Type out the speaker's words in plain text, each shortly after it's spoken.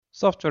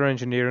Software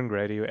Engineering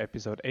Radio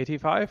episode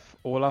 85,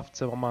 Olaf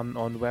Zimmermann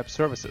on Web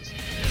Services.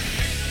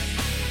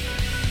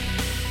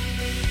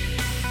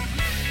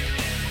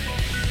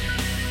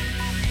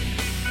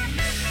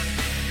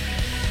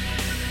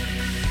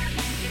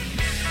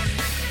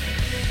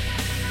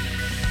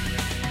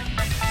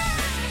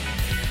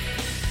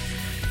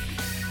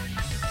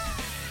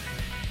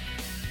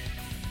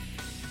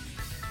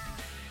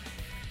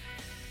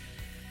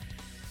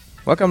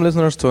 Welcome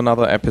listeners to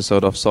another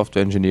episode of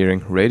Software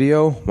Engineering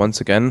Radio. Once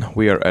again,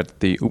 we are at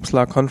the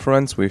Uppsala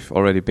conference. We've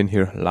already been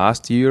here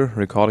last year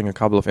recording a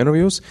couple of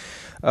interviews.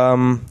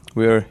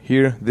 We are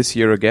here this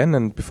year again,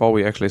 and before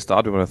we actually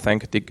start, we want to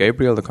thank Dick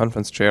Gabriel, the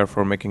conference chair,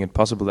 for making it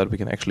possible that we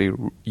can actually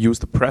use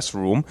the press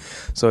room.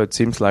 So it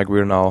seems like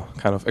we're now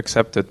kind of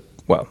accepted.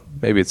 Well,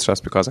 maybe it's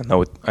just because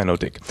I know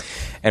Dick.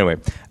 Anyway,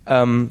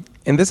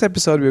 in this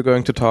episode, we're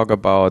going to talk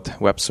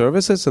about web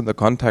services in the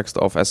context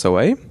of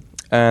SOA.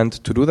 And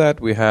to do that,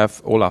 we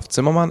have Olaf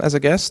Zimmermann as a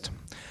guest.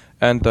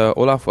 And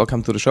Olaf,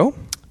 welcome to the show.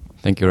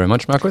 Thank you very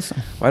much, Markus.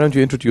 Why don't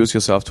you introduce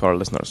yourself to our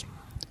listeners?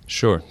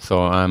 Sure.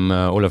 So I'm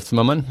Olaf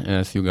Zimmermann,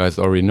 as you guys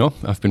already know.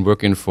 I've been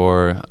working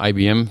for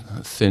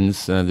IBM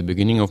since the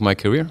beginning of my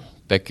career,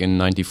 back in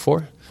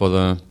 '94. For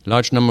the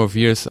large number of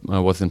years, I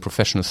was in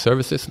professional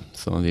services,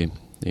 so the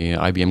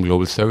IBM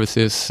Global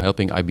Services,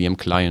 helping IBM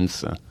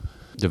clients,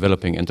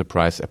 developing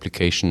enterprise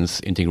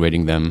applications,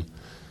 integrating them.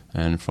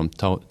 And from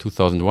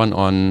 2001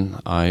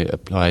 on, I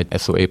applied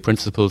SOA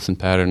principles and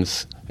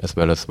patterns, as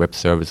well as web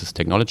services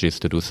technologies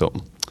to do so.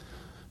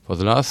 For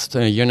the last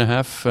year and a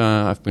half,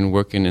 I've been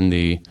working in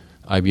the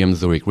IBM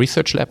Zurich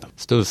Research Lab.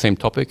 Still the same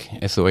topic,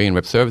 SOA and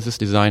web services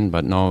design,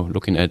 but now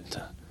looking at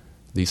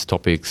these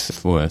topics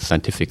through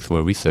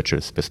a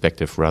researcher's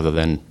perspective rather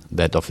than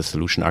that of a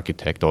solution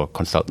architect or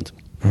consultant.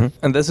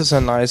 Mm-hmm. And this is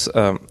a nice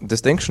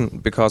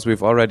distinction, because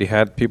we've already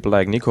had people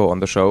like Nico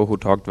on the show who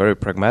talked very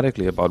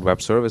pragmatically about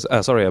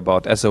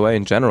about SOA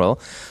in general.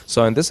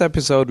 So in this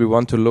episode, we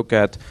want to look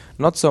at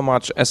not so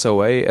much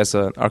SOA as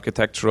an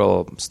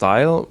architectural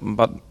style,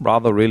 but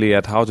rather really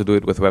at how to do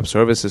it with web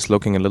services,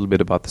 looking a little bit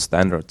about the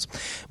standards.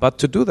 But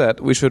to do that,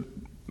 we should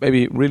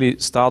maybe really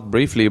start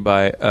briefly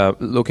by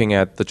looking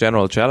at the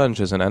general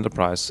challenges in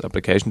enterprise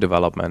application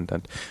development,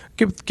 and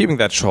keeping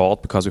that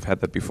short because we've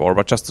had that before,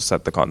 but just to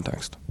set the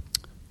context.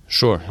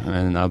 Sure,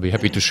 and I'll be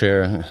happy to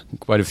share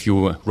quite a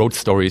few road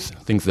stories,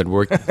 things that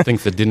worked,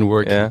 things that didn't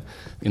work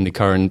in the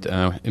current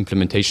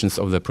implementations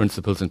of the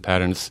principles and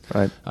patterns.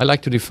 Right. I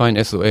like to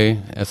define SOA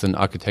as an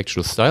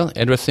architectural style,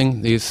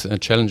 addressing these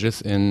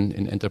challenges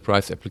in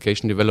enterprise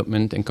application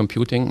development and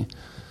computing.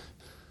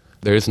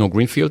 There is no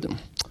greenfield.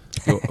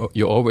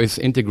 You're always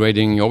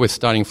integrating, you're always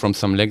starting from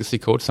some legacy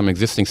code, some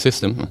existing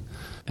system.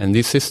 And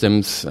these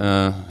systems,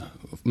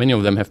 many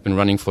of them have been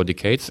running for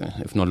decades,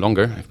 if not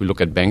longer. If we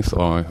look at banks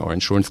or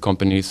insurance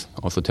companies,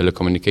 also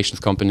telecommunications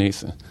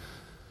companies.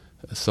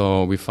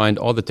 So we find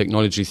all the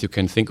technologies you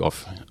can think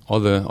of, all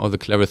the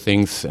clever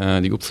things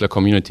the Uppsala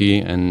community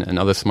and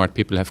other smart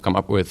people have come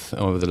up with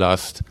over the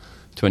last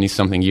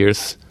 20-something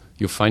years.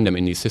 You find them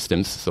in these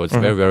systems, so it's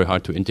very, very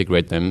hard to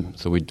integrate them.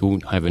 So we do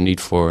have a need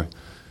for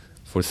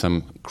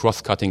some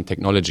cross-cutting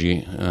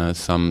technology,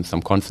 some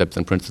concepts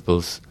and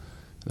principles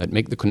that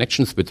make the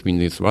connections between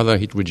these rather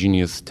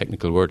heterogeneous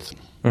technical words.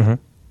 Mm-hmm.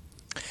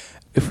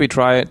 If we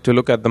try to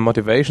look at the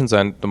motivations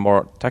and the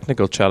more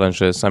technical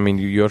challenges, I mean,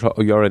 you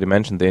already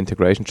mentioned the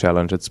integration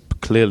challenge. It's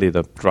clearly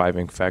the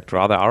driving factor.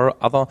 Are there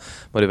other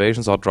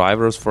motivations or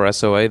drivers for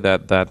SOA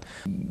that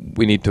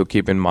we need to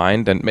keep in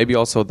mind, and maybe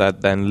also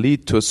that then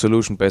lead to a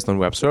solution based on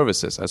web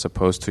services as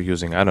opposed to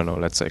using, I don't know,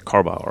 let's say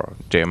Corba or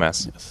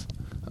JMS? Yes.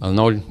 I'll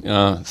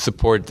now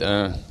support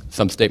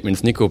some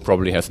statements Nico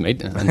probably has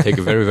made and take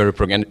a very, very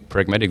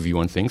pragmatic view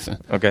on things.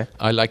 Okay.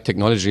 I like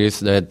technologies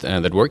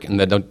that work and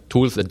that are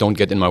tools that don't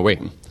get in my way.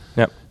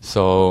 Yeah.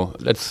 So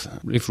let's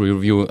briefly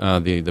review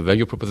the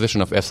value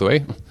proposition of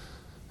SOA.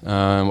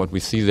 What we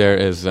see there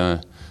is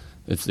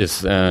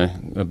it's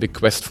a big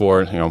quest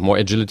for more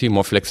agility,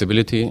 more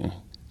flexibility.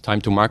 Time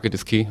to market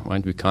is key,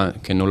 right? We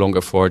can no longer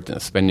afford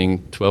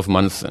spending 12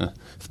 months,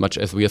 as much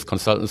as we as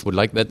consultants would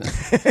like that,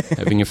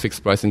 having a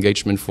fixed price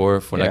engagement for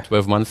like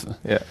 12 months.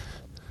 Yeah.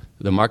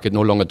 The market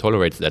no longer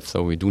tolerates that,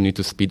 so we do need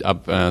to speed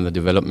up the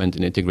development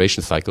and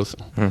integration cycles.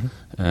 Mm-hmm.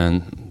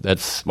 And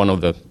that's one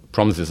of the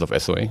promises of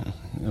SOA,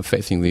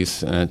 facing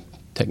these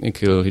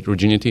technical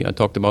heterogeneity I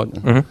talked about.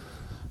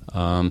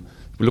 Mm-hmm.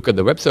 If we look at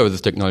the web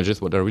services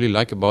technologies, what I really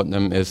like about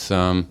them is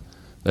that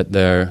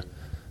they're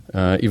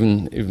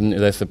even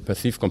there's a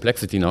perceived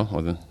complexity now,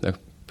 or they're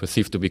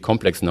perceived to be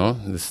complex now,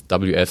 this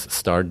WS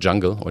star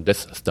jungle, or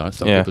Death Star,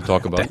 some people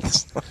talk about.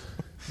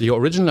 The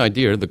original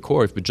idea, the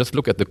core, if we just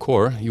look at the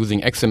core,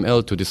 using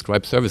XML to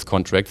describe service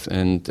contracts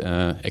and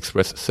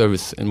express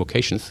service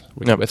invocations,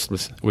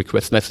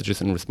 request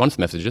messages and response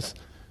messages,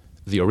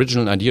 the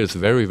original idea is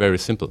very, very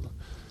simple.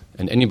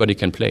 And anybody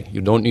can play. You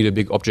don't need a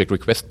big object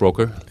request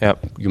broker.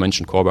 Yep. You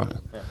mentioned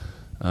Corba.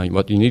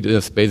 What you need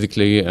is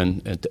basically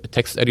a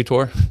text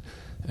editor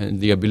and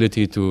the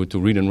ability to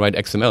read and write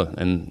XML,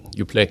 and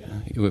you play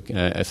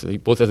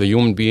both as a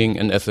human being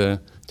and as a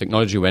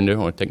technology vendor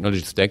or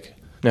technology stack.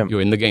 Yeah.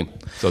 You're in the game.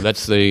 So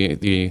that's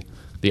the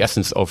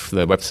essence of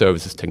the web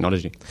services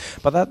technology.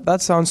 But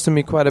that sounds to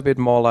me quite a bit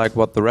more like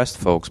what the REST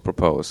folks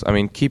propose. I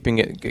mean,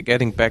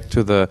 getting back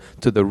to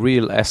the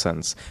real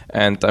essence.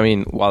 And I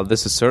mean, while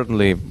this is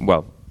certainly,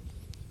 well,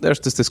 there's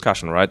this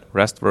discussion, right?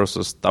 REST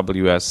versus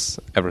WS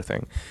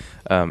everything.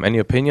 Any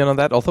opinion on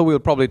that? Although we'll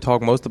probably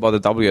talk most about the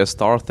WS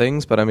star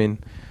things, but I mean,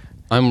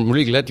 I'm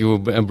really glad you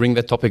bring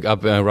that topic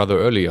up rather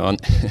early on.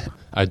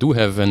 I do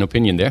have an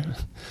opinion there.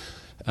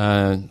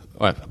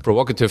 Well,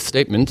 provocative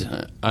statement.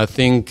 I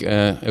think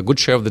a good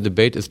share of the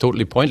debate is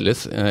totally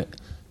pointless.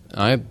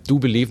 I do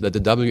believe that the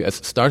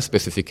WS star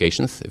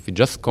specifications, if you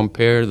just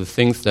compare the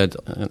things that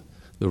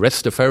the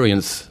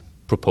RESTafarians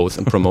propose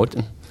and promote,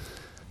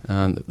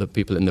 the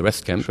people in the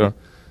REST camp, sure.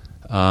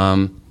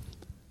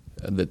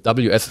 The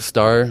WS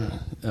star,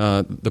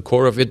 the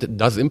core of it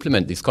does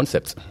implement these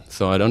concepts.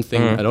 So I don't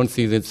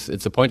see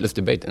it's a pointless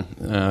debate.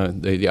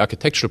 The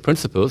architectural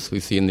principles we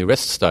see in the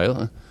REST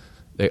style,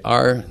 they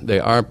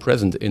are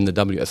present in the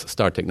WS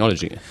star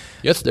technology.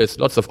 Yes, there's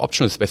lots of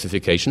optional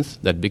specifications,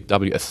 that big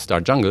WS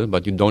star jungle,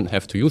 but you don't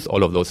have to use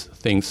all of those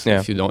things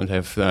if you don't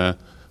have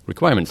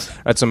requirements.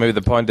 Right. So maybe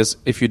the point is,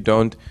 if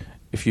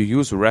you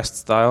use REST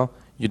style,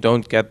 you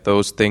don't get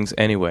those things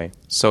anyway.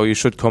 So you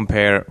should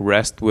compare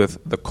REST with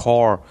the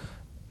core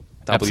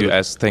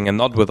WS thing and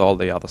not with all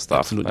the other stuff.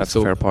 Absolutely. That's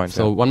a fair point.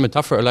 So one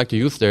metaphor I like to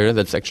use there,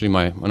 that's actually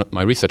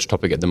my research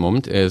topic at the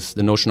moment, is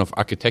the notion of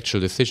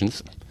architectural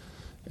decisions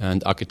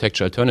and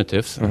architecture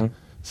alternatives. Mm-hmm.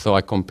 So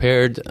I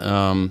compared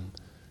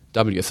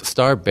WS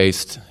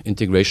star-based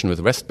integration with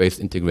REST-based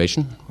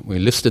integration. We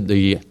listed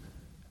the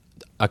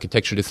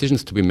architecture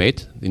decisions to be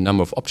made, the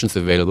number of options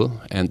available,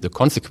 and the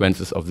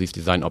consequences of these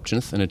design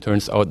options. And it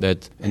turns out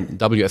that in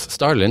WS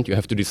Starland, you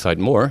have to decide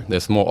more.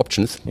 There's more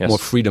options, more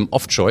freedom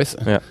of choice.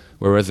 Yeah.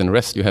 Whereas in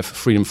REST, you have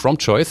freedom from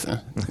choice.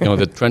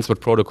 The transport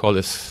protocol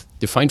is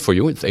defined for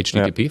you. It's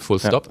HTTP, full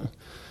stop.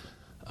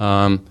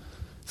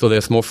 So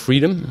there's more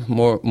freedom,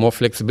 more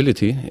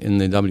flexibility in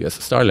the WS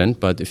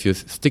Starland. But if you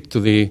stick to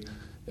the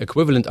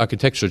equivalent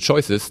architectural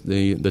choices,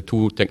 the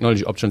two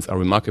technology options are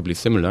remarkably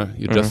similar.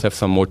 You just have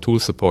some more tool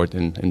support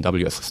in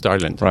WS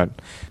Starland. Right.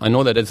 I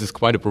know that this is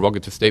quite a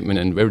provocative statement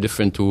and very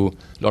different to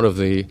a lot of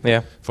the,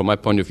 from my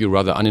point of view,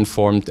 rather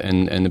uninformed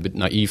and a bit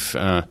naive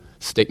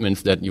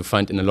statements that you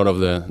find in a lot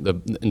of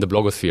in the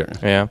blogosphere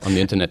on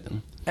the internet.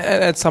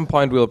 At some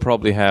point, we'll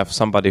probably have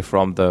somebody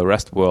from the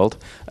REST world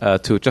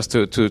to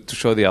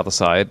show the other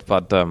side,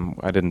 but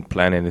I didn't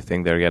plan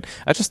anything there yet.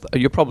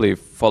 You probably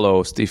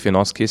follow Steve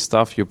Winoski's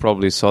stuff. You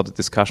probably saw the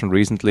discussion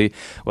recently.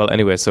 Well,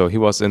 anyway, so he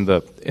was in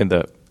the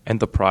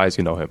enterprise,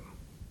 you know him.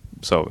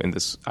 So in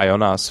this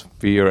Iona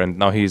sphere, and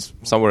now he's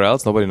somewhere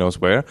else. Nobody knows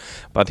where,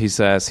 but he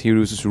says he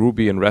uses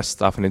Ruby and REST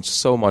stuff, and it's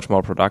so much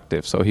more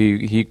productive. So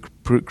he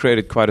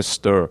created quite a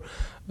stir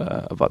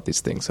about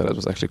these things. So that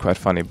was actually quite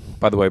funny.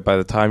 By the way, by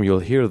the time you'll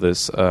hear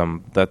this,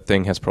 that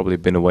thing has probably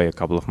been away a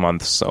couple of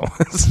months, so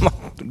it's not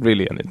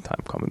really an in-time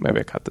comment.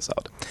 Maybe I cut this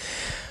out.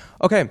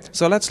 Okay,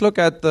 so let's look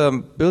at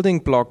the building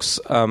blocks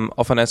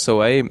of an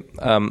SOA.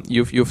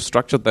 You've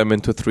structured them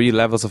into 3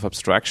 levels of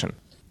abstraction.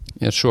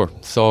 Yeah, sure.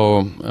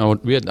 So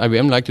what we at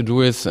IBM like to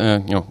do is,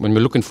 when we're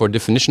looking for a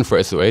definition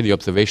for SOA, the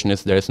observation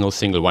is there is no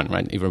single one,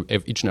 right?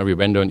 Each and every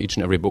vendor and each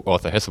and every book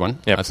author has one.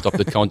 Yep. I stopped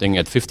at counting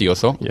at 50 or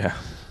so. Yeah.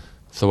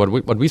 So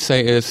what we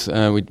say is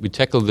we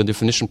tackle the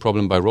definition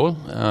problem by role.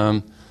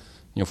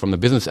 From the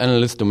business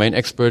analyst, domain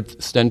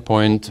expert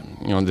standpoint,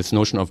 this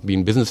notion of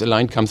being business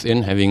aligned comes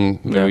in, having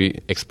very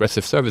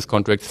expressive service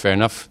contracts, fair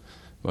enough.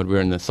 But we're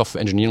in the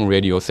software engineering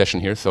radio session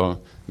here, so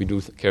we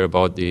do care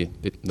about the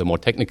more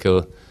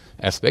technical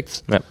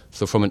aspects. Yep.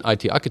 So from an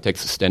IT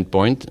architect's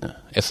standpoint,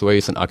 SOA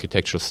is an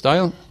architectural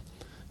style.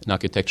 An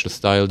architectural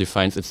style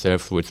defines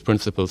itself through its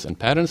principles and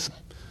patterns,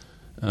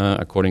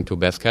 according to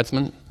Bas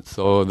Katzmann.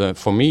 So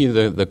for me,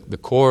 the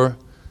core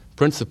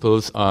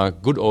principles are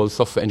good old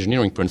software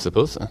engineering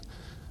principles.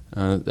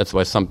 That's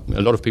why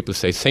a lot of people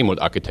say same old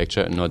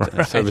architecture and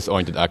not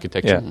service-oriented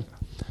architecture. Yeah.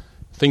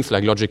 Things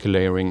like logical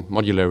layering,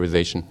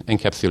 modularization,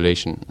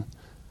 encapsulation,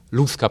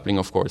 loose coupling,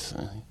 of course.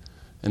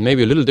 And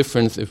maybe a little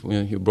difference if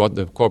you brought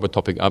the corporate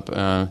topic up,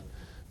 document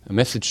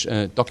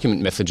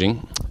messaging,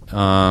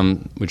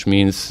 which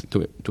means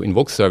to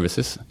invoke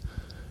services,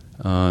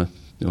 to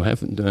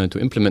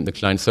implement the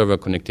client-server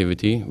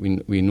connectivity.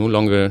 We no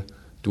longer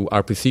do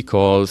RPC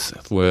calls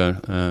through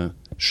a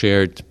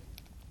shared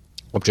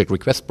object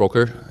request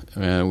broker.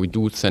 We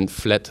do send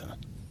flat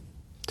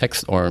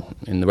text, or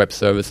in the web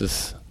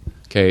services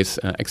case,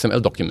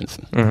 XML documents.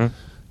 Mm-hmm.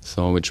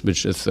 So which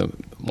is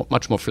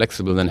much more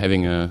flexible than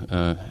having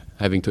a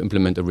having to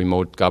implement a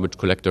remote garbage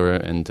collector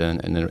and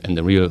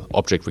a real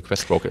object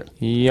request broker.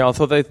 Yeah,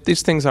 although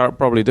these things are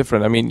probably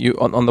different. I mean, you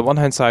on the one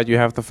hand side, you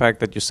have the fact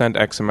that you send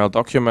XML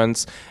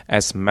documents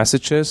as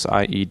messages,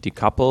 i.e.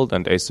 decoupled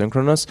and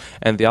asynchronous,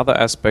 and the other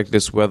aspect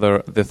is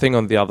whether the thing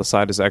on the other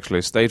side is actually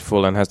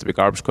stateful and has to be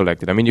garbage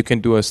collected. I mean, you can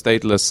do a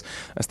stateless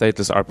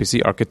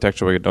RPC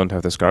architecture where you don't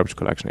have this garbage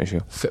collection issue.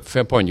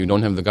 Fair point. You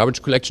don't have the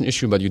garbage collection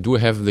issue, but you do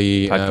have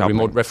the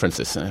remote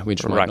references,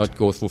 which might not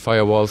go through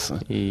firewalls.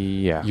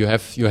 Yeah. You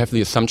have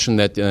the assumption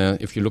that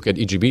if you look at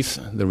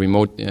EGBs, the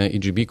remote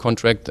EGB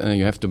contract,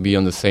 you have to be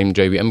on the same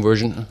JVM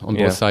version on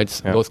both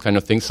sides, those kind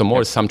of things. So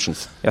more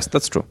assumptions. Yes,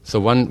 that's true. So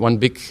one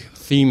big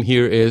theme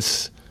here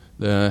is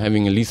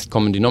having a least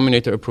common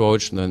denominator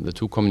approach. The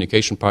two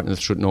communication partners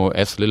should know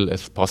as little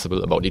as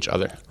possible about each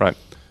other. Right.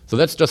 So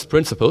that's just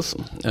principles.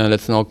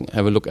 Let's now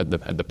have a look at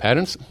the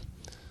patterns.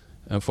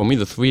 For me,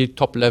 the three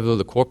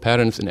the core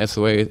patterns in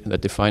SOA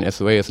that define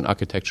SOA as an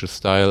architecture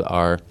style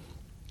are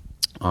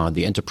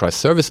the enterprise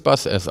service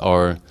bus as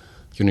our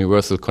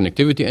universal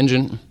connectivity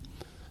engine,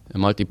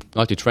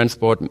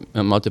 multi-transport,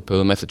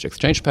 multiple message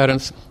exchange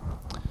patterns.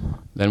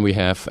 Then we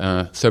have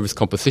service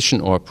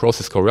composition or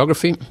process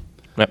choreography,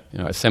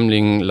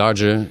 assembling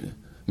larger,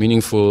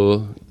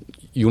 meaningful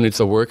units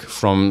of work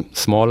from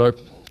smaller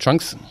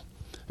chunks,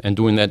 and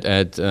doing that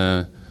at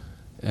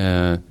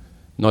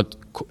not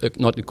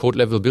code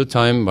level build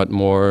time, but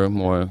more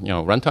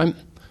runtime.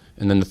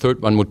 And then the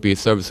third one would be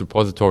service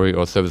repository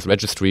or service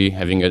registry,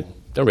 having a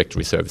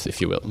directory service, if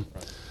you will.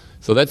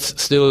 So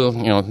that's still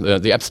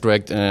the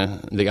abstract,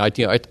 the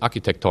IT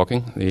architect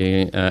talking,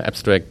 the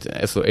abstract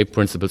SOA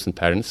principles and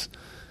patterns.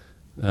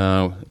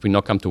 We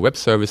now come to web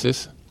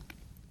services.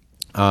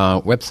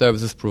 Web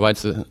services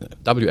provides a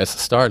WS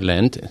star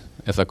land,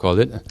 as I call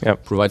it,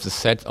 provides a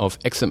set of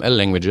XML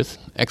languages,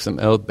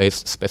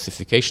 XML-based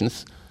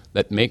specifications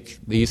that make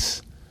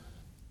these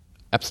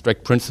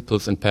abstract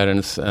principles and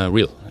patterns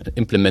real,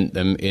 implement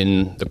them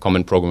in the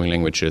common programming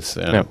languages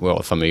we're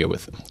all familiar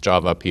with,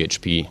 Java,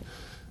 PHP,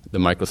 the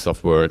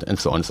Microsoft Word, and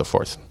so on and so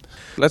forth.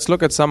 Let's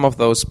look at some of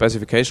those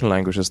specification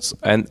languages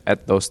and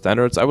at those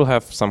standards. I will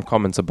have some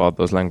comments about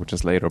those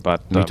languages later,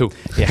 but... Me too.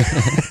 Yeah.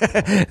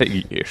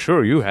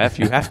 Sure, you have.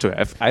 You have to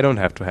have. I don't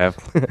have to have.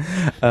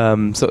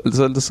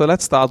 So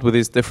let's start with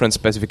these different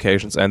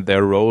specifications and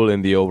their role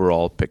in the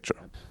overall picture.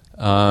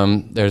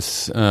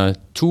 There's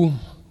two...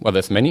 Well,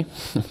 there's many.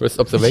 First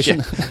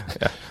observation.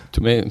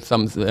 Too many.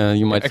 Some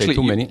you might say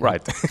too many.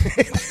 Right.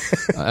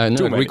 I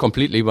agree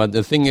completely. But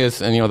the thing is,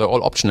 they're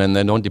all optional and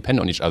they don't depend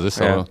on each other.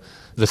 So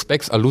the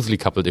specs are loosely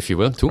coupled, if you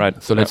will, too.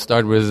 Right. So let's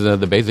start with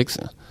the basics.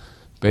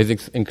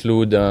 Basics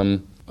include,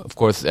 of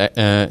course, the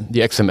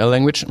XML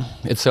language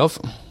itself.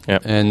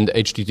 And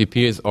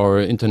HTTP is our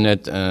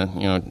internet,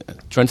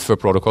 transfer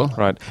protocol.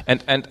 Right.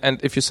 And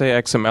if you say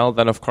XML,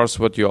 then of course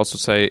what you also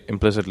say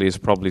implicitly is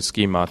probably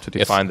schema to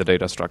define the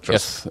data structures.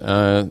 Yes.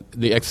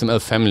 The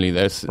XML family.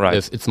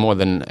 It's more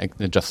than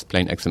just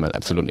plain XML.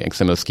 Absolutely.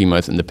 XML schema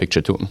is in the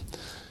picture too.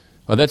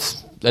 Well,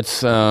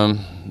 that's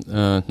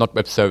not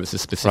web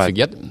services specific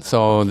yet.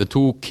 So the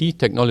two key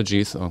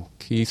technologies or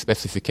key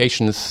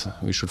specifications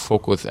we should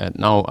focus at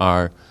now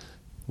are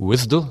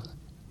WSDL,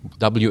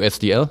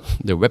 WSDL,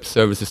 the Web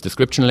Services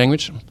Description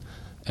Language,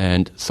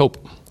 and SOAP,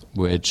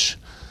 which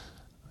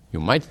you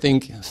might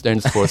think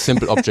stands for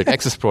Simple Object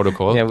Access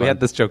Protocol. Yeah, we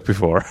had this joke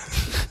before.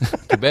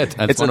 Too bad.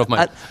 It's one of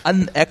my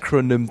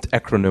unacronymed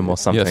acronym or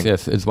something.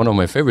 Yes, it's one of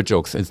my favorite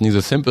jokes. It's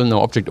neither simple,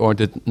 nor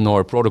object-oriented,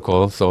 nor a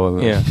protocol. So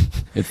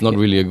it's not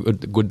really a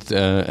good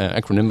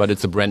acronym, but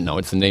it's a brand now.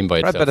 It's a name by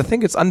itself. Right, but I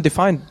think it's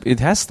undefined. It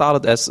has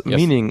started as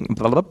meaning,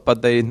 blah, blah, blah,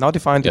 but they now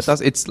defined it.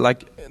 It's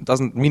like it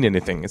doesn't mean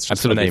anything. It's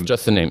just a name. It's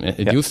just a name.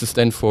 It used to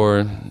stand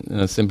for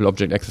Simple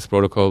Object Access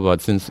Protocol, but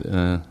since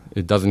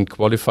it doesn't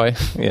qualify,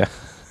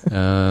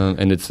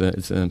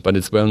 and but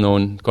it's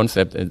well-known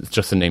concept. It's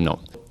just a name now.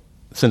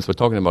 Since we're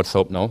talking about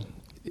SOAP now,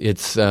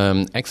 it's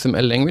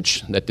XML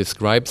language that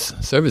describes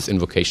service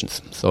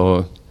invocations.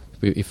 So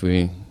if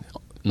we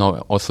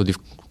now also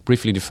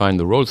briefly define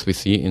the roles we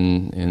see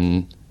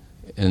in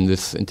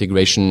this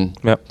integration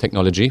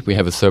technology, we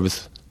have a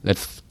service.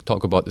 Let's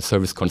talk about the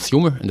service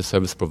consumer and the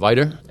service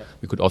provider.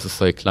 We could also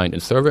say client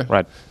and server,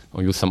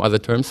 or use some other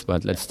terms,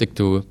 but let's stick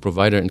to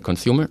provider and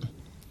consumer.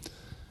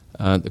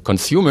 The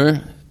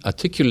consumer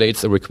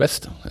articulates a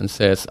request and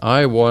says,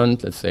 I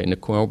want, let's say in a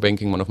core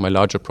banking, one of my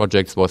larger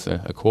projects was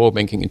a core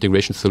banking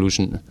integration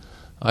solution.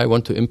 I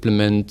want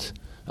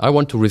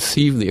to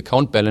receive the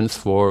account balance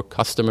for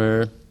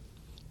customer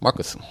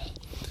Marcus.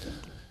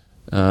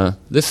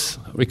 This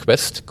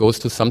request goes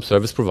to some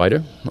service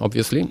provider,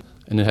 obviously,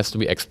 and it has to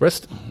be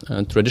expressed.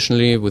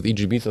 Traditionally, with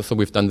EGBs also,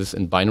 we've done this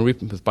in binary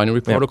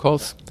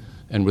protocols.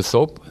 And with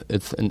SOAP,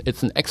 it's an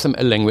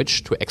XML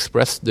language to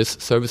express this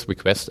service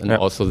request and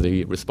also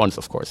the response,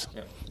 of course.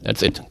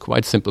 That's it.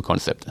 Quite simple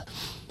concept.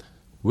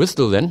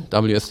 WSDL then,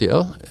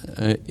 WSDL,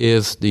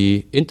 is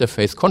the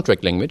interface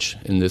contract language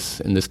in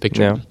this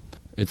picture.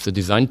 It's a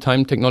design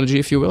time technology,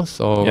 if you will.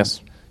 So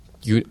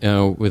you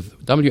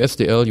with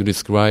WSDL, you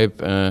describe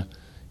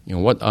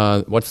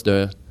what's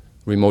the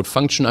remote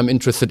function I'm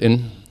interested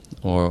in,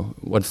 or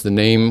what's the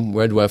name,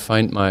 where do I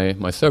find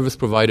my service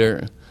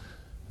provider,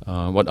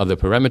 what are the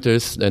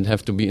parameters that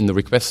have to be in the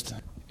request.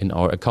 In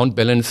our account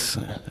balance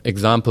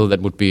example,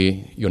 that would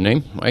be your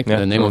name, right? Yeah,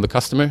 the name of the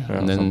customer,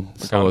 and then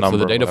so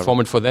the data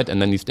format for that,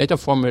 and then these data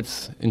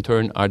formats in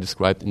turn are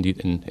described indeed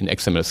in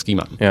XML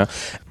schema. Yeah,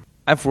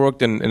 I've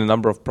worked in a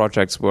number of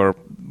projects where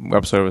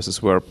web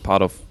services were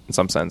part of, in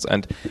some sense,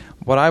 and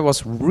what I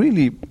was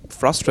really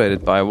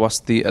frustrated by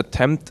was the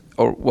attempt,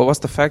 or what was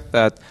the fact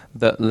that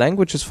the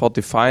languages for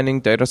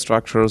defining data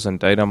structures and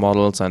data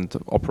models and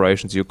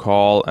operations you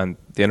call and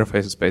the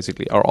interfaces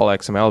basically are all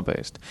XML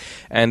based.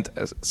 And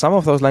some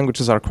of those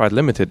languages are quite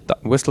limited.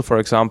 Whistle, for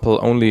example,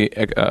 only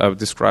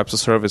describes a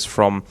service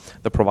from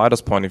the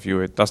provider's point of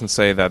view. It doesn't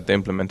say that the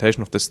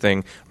implementation of this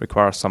thing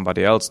requires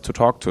somebody else to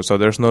talk to. So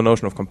there's no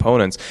notion of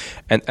components.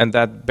 And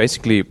that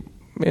basically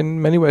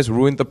in many ways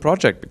ruined the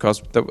project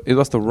because it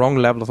was the wrong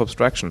level of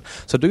abstraction.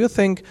 So do you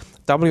think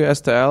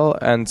WSDL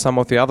and some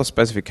of the other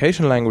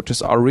specification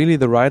languages are really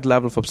the right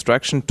level of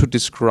abstraction to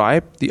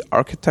describe the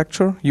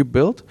architecture you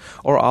built,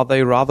 or are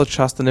they rather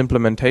just an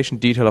implementation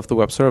detail of the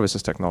web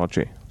services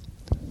technology?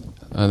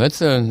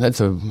 That's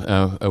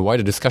a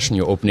wider discussion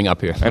you're opening up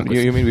here. And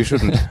you mean we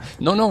shouldn't?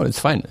 No, it's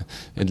fine.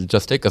 It'll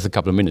just take us a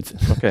couple of minutes.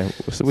 Okay,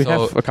 so we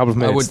have a couple of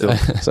minutes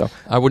still.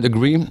 I would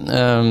agree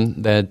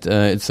that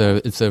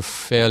it's a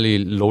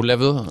fairly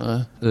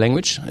low-level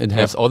language. It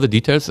has all the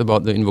details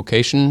about the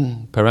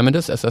invocation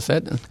parameters, as I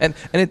said. And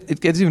it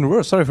gets even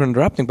worse. Sorry for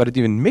interrupting, but it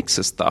even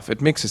mixes stuff.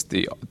 It mixes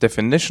the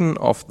definition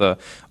of the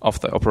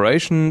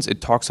operations. It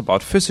talks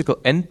about physical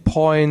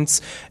endpoints.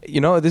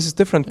 This is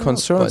different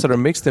concerns that are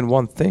mixed in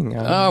one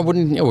thing.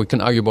 We can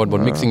argue about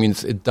what mixing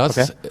means. It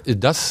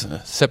does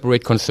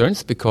separate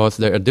concerns because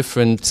there are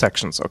different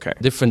sections,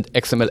 different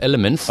XML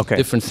elements,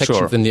 different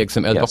sections in the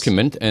XML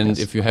document, and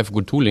if you have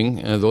good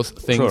tooling, those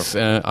things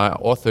are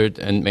authored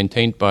and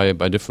maintained by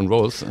different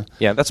roles.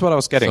 Yeah, that's what I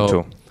was getting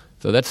to.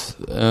 So that's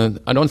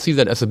I don't see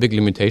that as a big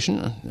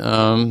limitation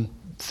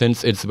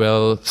since it's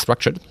well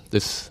structured,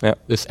 this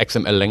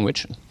XML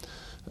language.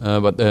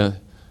 But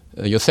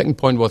your second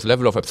point was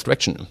level of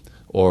abstraction,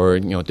 or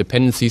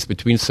dependencies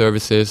between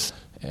services.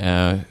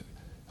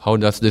 How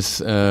does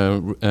this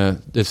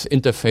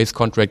interface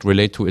contract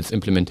relate to its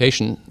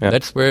implementation? Yeah.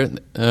 That's where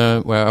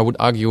I would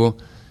argue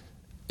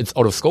it's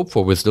out of scope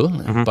for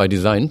WSDL by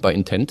design, by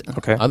intent.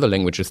 Other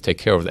languages take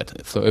care of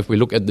that. So if we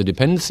look at the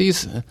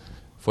dependencies,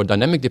 for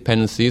dynamic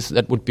dependencies,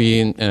 that would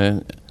be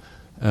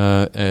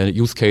a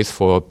use case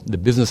for the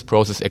business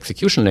process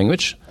execution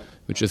language,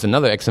 which is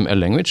another XML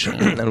language.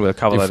 And we'll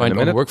cover that in a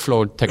minute.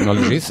 Workflow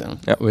technologies,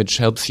 which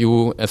helps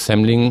you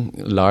assembling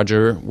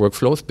larger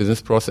workflows,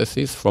 business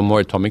processes from more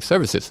atomic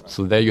services.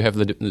 So there you have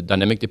the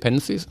dynamic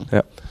dependencies.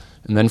 Yeah.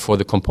 And then for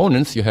the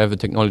components, you have a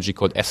technology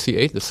called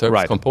SCA, the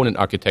Service Component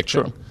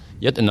Architecture. Sure.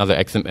 Yet another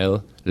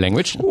XML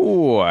language.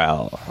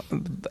 Well,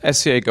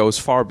 SCA goes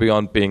far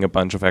beyond being a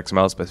bunch of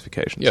XML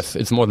specifications. Yes,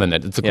 it's more than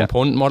that. It's a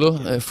component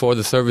model for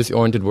the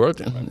service-oriented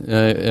world.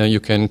 You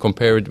can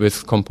compare it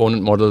with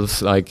component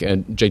models like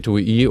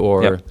J2EE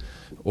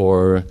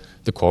or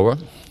the Core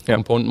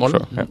component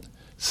model. Sure.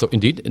 So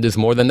indeed, it is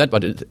more than that,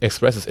 but it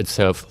expresses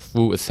itself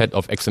through a set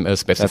of XML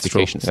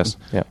specifications. That's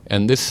true. Yes.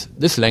 And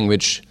this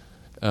language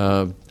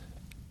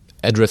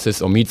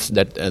addresses or meets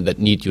that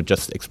need you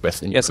just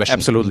expressed in your question.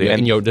 Absolutely.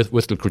 In your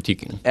WSDL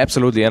critique.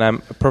 Absolutely, and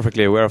I'm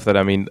perfectly aware of that.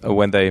 I mean,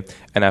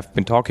 and I've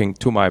been talking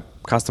to my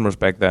customers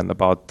back then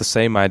about the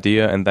same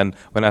idea, and then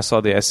when I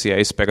saw the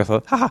SCA spec, I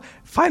thought,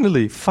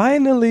 finally,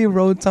 somebody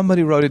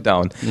wrote it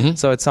down. Mm-hmm.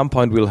 So at some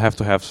point we'll have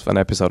to have an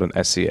episode on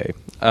SCA.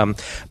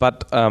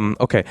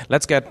 Okay,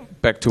 let's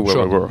get back to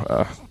where we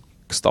were.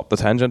 Stop the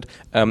tangent.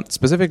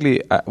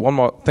 Specifically, one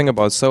more thing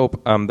about SOAP.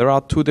 There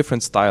are two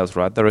different styles,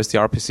 right? There is the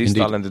RPC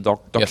style and the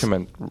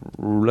document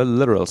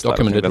literal style.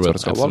 Document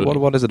literal.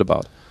 What is it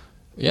about?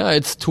 Yeah,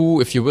 it's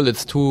two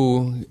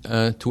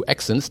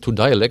accents, two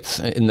dialects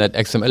in that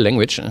XML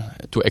language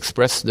to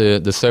express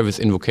the service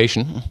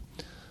invocation.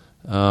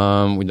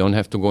 We don't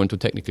have to go into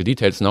technical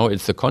details now.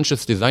 It's a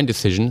conscious design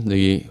decision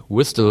the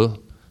WSDL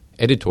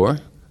editor,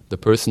 the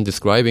person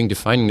defining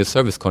the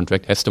service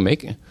contract, has to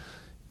make.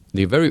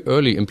 The very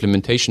early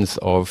implementations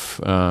of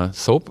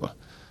SOAP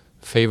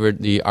favored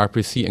the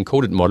RPC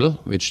encoded model,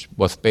 which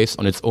was based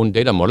on its own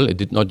data model. It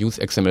did not use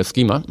XML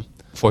schema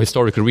for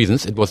historical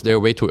reasons. It was there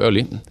way too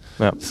early.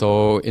 Yeah.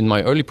 So in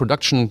my early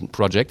production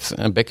projects,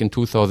 back in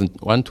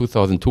 2001,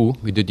 2002,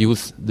 we did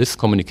use this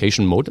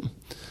communication mode,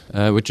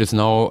 which is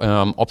now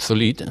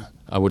obsolete,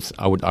 I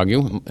would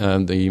argue.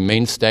 The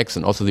main stacks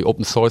and also the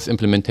open source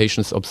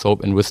implementations of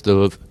SOAP and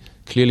WSDL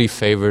clearly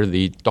favor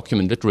the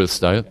document literal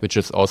style, which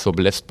is also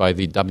blessed by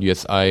the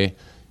WSI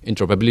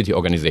interoperability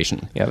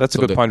organization. Yeah, that's a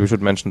good point. We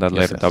should mention that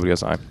later,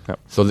 WSI. Yeah.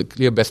 So the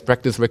clear best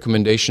practice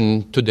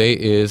recommendation today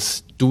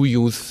is do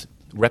use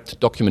wrapped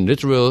document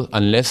literal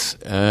unless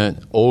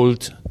an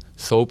old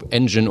SOAP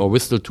engine or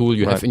WSDL tool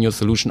you have in your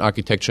solution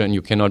architecture and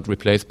you cannot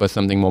replace by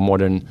something more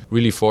modern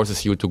really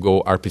forces you to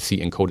go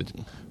RPC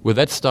encoded. With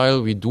that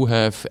style, we do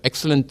have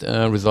excellent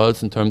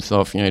results in terms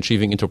of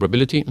achieving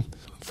interoperability.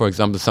 For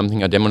example,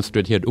 something I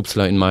demonstrate here at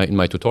Uppsala in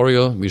my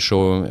tutorial. We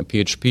show a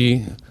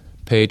PHP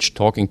page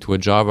talking to a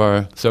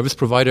Java service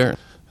provider.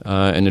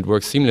 And it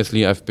works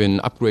seamlessly. I've been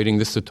upgrading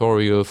this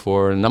tutorial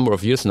for a number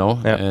of years now,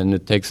 and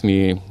it takes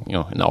me,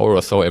 an hour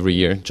or so every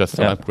year just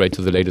to upgrade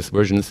to the latest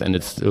versions, and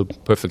it's still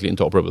perfectly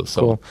interoperable.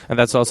 So, cool. And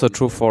that's also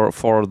true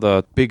for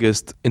the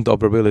biggest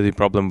interoperability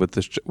problem with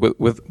this,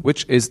 with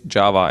which is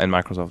Java and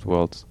Microsoft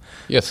worlds.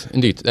 Yes,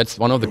 indeed. That's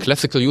one of the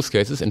classical use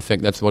cases. In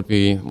fact, that's what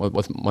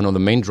was one of the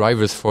main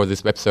drivers for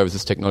this web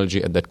services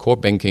technology at that core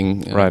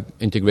banking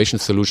integration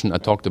solution I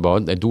talked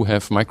about. They do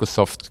have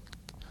Microsoft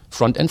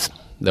front ends.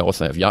 They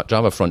also have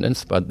Java front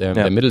ends, but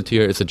their middle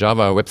tier is a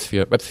Java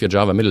WebSphere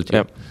Java middle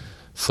tier.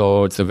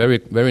 So it's a very,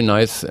 very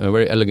nice,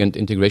 very elegant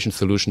integration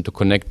solution to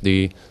connect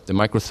the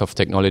Microsoft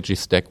technology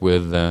stack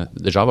with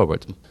the Java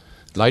world.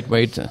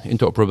 Lightweight,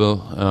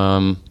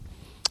 interoperable,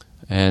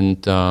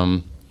 and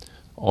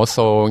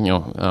also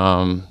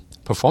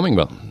performing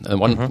well.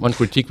 One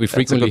critique we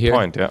frequently hear.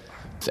 That's a good point.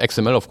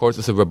 XML, of course,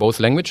 is a verbose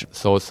language,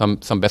 so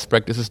some best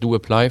practices do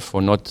apply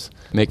for not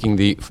making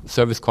the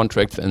service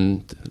contracts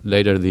and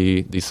later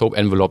the SOAP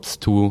envelopes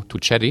too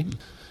chatty.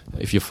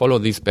 If you follow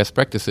these best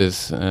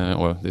practices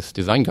or these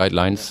design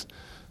guidelines,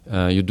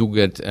 you do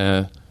get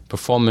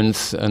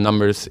performance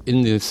numbers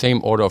in the same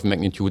order of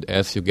magnitude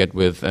as you get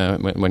with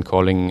when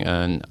calling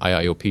an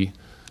IIOP.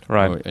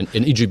 Right, an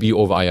EGB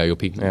over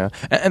IIOP. Yeah,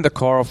 and the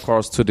core, of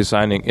course, to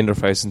designing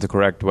interfaces in the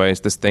correct way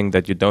is this thing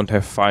that you don't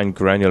have fine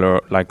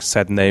granular, like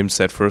set name,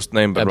 set first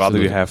name, but rather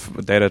you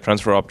have data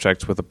transfer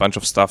objects with a bunch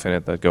of stuff in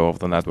it that go over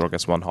the network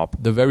as one hop.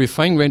 The very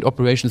fine-grained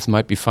operations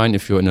might be fine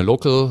if you're in a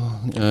local,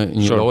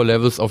 in your lower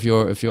levels of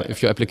your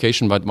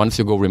application, but once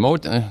you go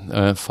remote,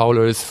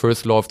 Fowler's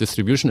first law of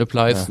distribution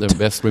applies. The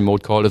best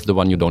remote call is the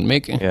one you don't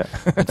make,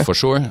 that's for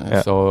sure.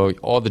 So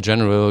all the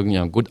general,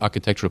 good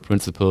architectural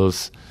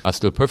principles are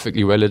still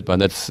perfectly valid, but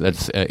that's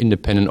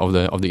independent of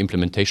the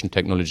implementation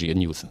technology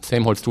in use.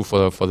 Same holds true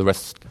for the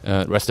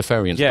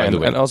Rastafarians, by the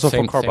way. And also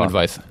for Corba. Same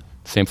advice.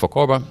 Same for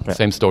Corba,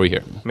 same story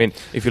here. I mean,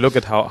 if you look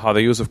at how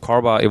the use of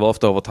Corba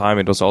evolved over time,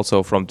 it was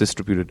also from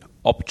distributed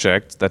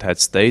objects that had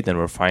state and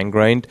were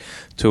fine-grained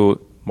to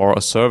more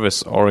a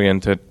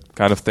service-oriented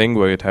kind of thing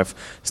where you'd have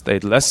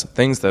stateless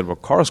things that were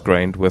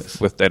coarse-grained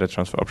with data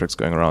transfer objects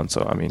going around.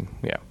 So, I mean,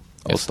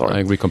 Yes, I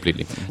agree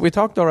completely. We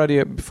talked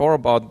already before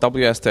about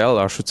WSDL,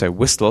 or I should say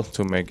WSDL,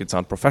 to make it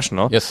sound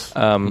professional. Yes.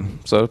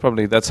 So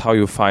probably that's how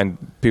you find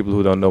people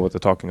who don't know what they're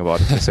talking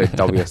about if they say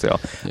WSDL.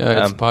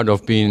 It's part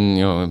of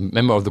being a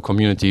member of the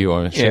community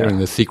or sharing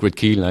the secret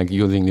key, like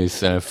using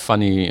these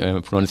funny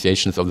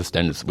pronunciations of the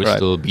standards,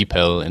 WSDL,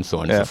 BPEL, and so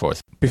on and so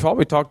forth. Before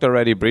we talked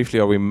already briefly,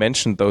 or we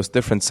mentioned those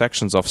different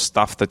sections of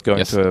stuff that go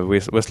into a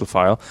WSDL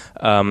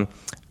file.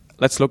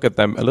 Let's look at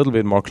them a little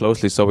bit more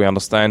closely so we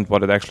understand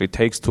what it actually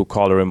takes to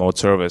call a remote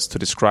service, to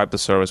describe the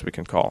service we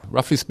can call.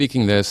 Roughly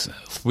speaking, there's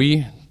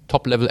 3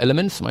 top-level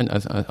elements.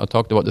 I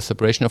talked about the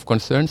separation of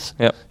concerns.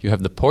 Yep. You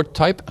have the port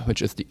type,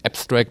 which is the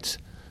abstract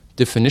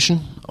definition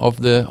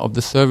of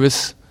the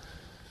service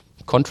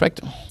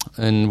contract.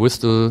 And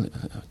WSDL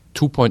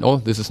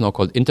 2.0, this is now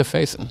called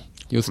interface.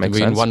 Used to be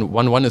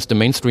 1.1 is the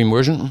mainstream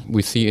version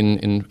we see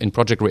in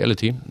project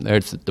reality.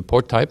 There's the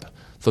port type.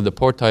 So the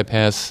port type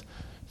has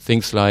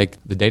things like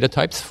the data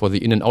types for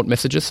the in and out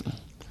messages.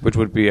 Which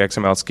would be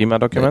XML schema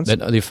documents?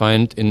 That are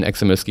defined in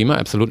XML schema,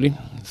 absolutely.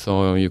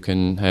 So you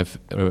can have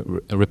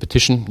a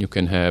repetition, you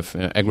can have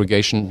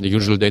aggregation, the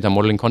usual data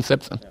modeling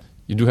concepts.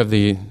 You do have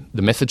the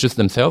messages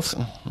themselves,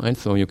 right?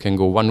 So you can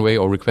go one way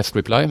or request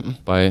reply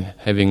by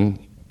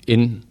having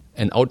in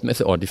and out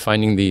message or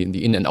defining the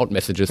in and out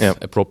messages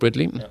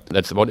appropriately.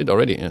 That's about it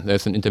already.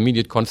 There's an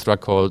intermediate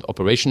construct called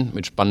operation,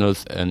 which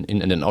bundles an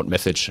in and an out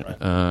message.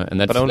 And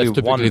that's, but only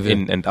that's one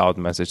in and out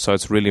message, so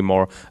it's really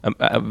more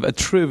a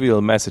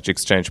trivial message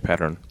exchange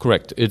pattern.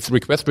 Correct. It's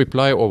request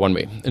reply or one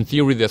way. In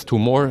theory, there's 2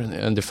 more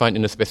defined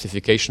in the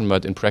specification,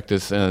 but in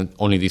practice,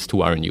 only these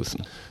 2 are in use.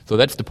 So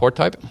that's the port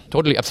type.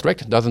 Totally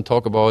abstract. Doesn't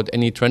talk about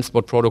any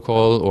transport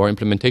protocol or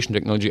implementation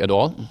technology at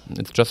all.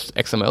 It's just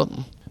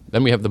XML.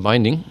 Then we have the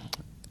binding.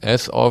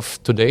 As of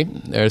today,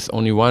 there's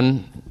only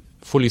one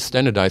fully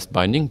standardized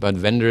binding, but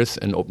vendors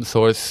and open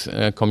source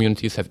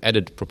communities have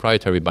added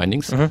proprietary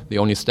bindings. The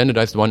only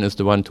standardized one is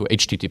the one to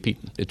HTTP.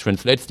 It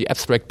translates the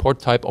abstract port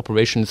type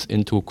operations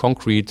into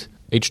concrete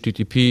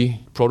HTTP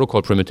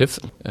protocol primitives,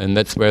 and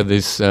that's where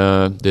this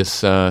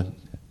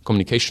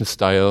communication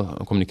style,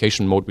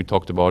 communication mode we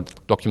talked about,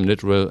 document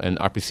literal and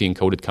RPC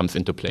encoded comes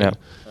into play. Yeah.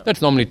 That's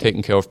normally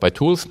taken care of by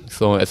tools.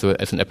 So as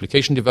an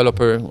application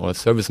developer or a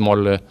service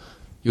modeler,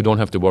 you don't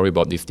have to worry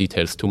about these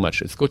details too much.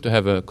 It's good to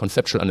have a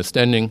conceptual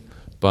understanding,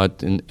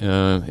 but in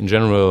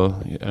general,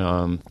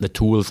 the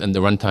tools and the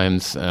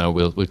runtimes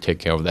will take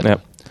care of that. Yeah.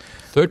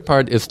 Third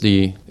part is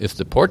the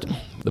port.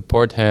 The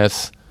port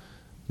has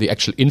the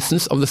actual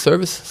instance of the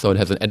service, so it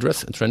has an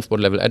address, a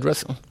transport level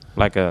address.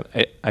 Like an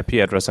IP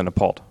address and a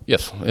port.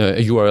 Yes,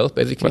 a URL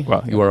basically,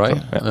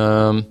 URI.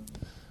 Yeah.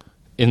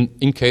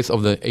 In case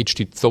of the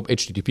SOAP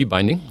HTTP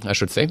binding, I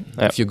should say,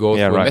 if you go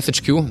through a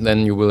message queue,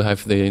 then you will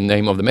have the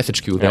name of the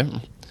message queue there.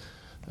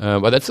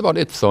 But that's about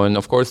it. So, and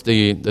of course,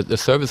 the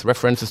service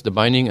references the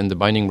binding, and the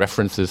binding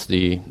references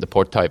the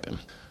port type.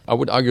 I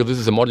would argue this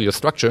is a modular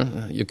structure.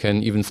 You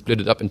can even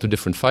split it up into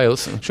different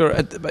files. Sure,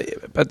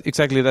 but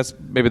exactly that's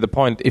maybe the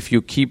point. If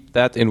you keep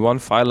that in one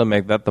file and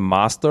make that the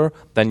master,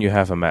 then you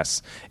have a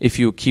mess. If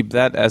you keep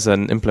that as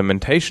an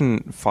implementation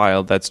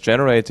file that's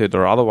generated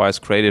or otherwise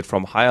created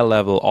from higher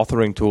level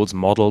authoring tools,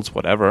 models,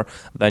 whatever,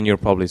 then you're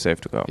probably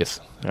safe to go.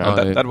 Yes.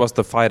 That was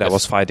the fight yes. I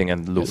was fighting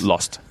and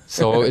lost.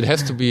 So it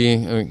has to be,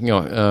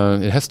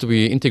 it has to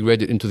be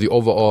integrated into the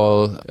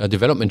overall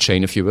development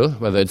chain, if you will,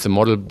 whether it's a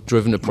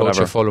model-driven approach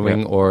you're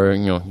following, or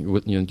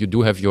you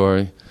do have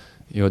your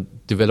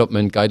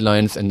development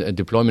guidelines and a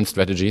deployment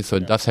strategy. So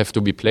it does have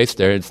to be placed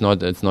there. It's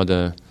not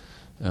a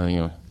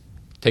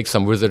take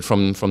some wizard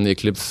from the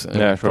Eclipse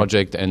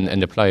project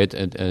and apply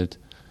it.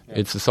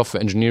 It's a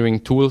software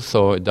engineering tool,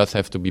 so it does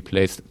have to be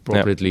placed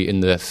appropriately in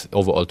the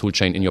overall tool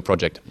chain in your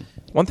project.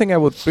 One thing I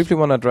would briefly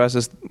want to address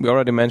is we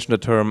already mentioned the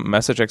term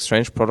message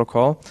exchange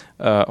protocol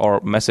or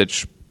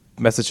message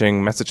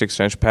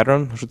exchange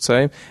pattern, I should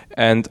say,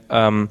 and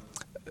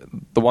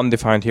the one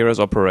defined here is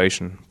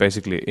operation,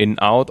 basically in,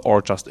 out,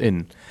 or just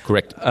in.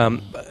 Correct.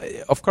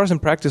 Of course, in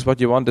practice, what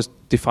you want is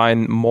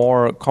define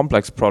more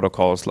complex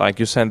protocols, like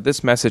you send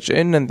this message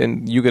in, and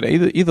then you get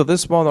either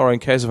this one, or in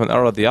case of an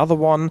error, the other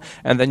one,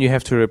 and then you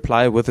have to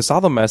reply with this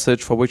other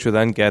message, for which you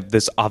then get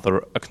this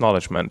other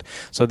acknowledgement.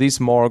 So these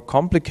more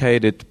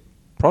complicated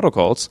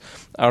protocols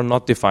are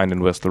not defined in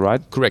WSDL,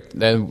 right? Correct.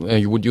 Then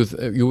you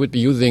would be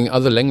using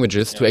other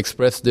languages to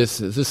express this.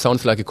 This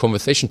sounds like a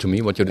conversation to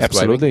me, what you're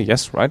describing. Absolutely,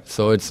 yes, right.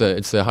 So it's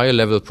a higher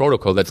level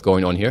protocol that's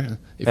going on here.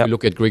 If you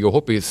look at Gregor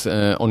Hoppy's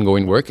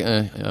ongoing work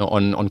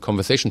on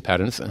conversation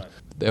patterns,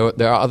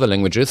 there are other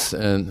languages,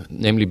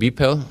 namely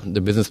BPEL,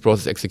 the business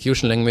process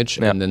execution language,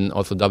 and then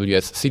also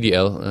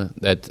WSCDL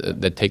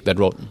that take that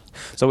role.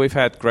 So we've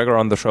had Gregor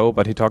on the show,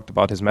 but he talked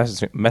about his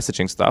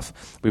messaging stuff.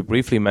 We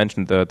briefly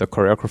mentioned the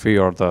choreography,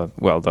 or the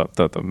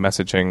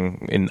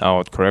messaging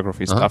in-out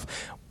choreography stuff.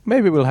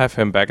 Maybe we'll have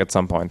him back at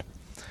some point.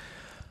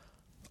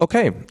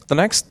 Okay, the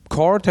next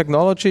core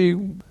technology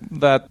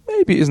that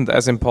maybe isn't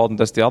as important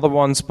as the other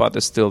ones, but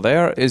is still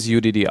there, is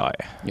UDDI.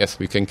 Yes,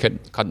 we can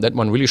cut that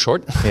one really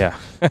short. Yeah.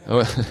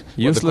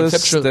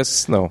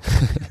 Useless, no.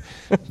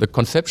 The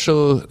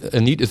conceptual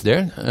need is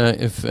there.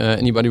 If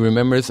anybody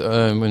remembers,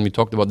 when we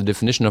talked about the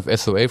definition of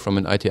SOA from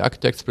an IT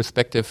architect's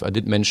perspective, I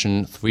did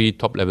mention 3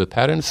 top-level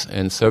patterns,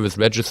 and service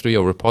registry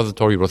or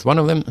repository was one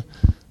of them.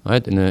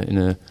 Right? In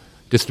a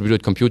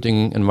distributed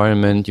computing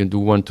environment, you do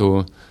want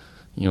to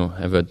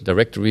have a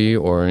directory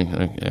or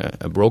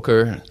a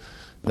broker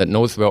that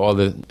knows where all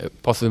the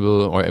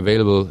possible or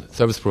available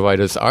service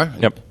providers are,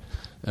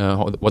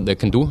 what they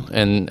can do,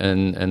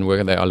 and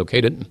where they are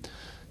located.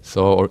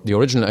 So the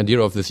original idea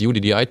of this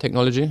UDDI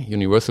technology,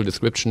 Universal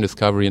Description,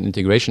 Discovery, and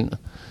Integration,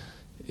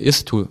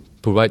 is to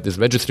provide this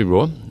registry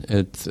role.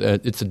 It's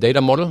a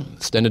data model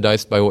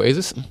standardized by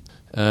Oasis,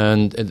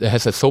 and it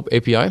has a SOAP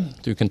API.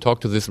 So you can talk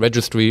to this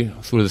registry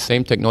through the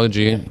same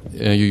technology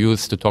you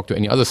use to talk to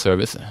any other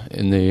service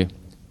in the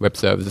web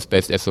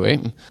services-based SOA.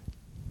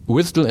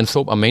 WSDL and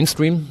SOAP are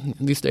mainstream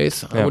these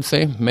days, I would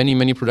say.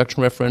 Many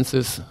production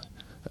references,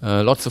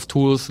 lots of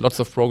tools, lots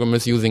of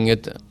programmers using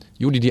it.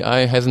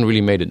 UDDI hasn't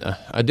really made it.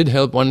 I did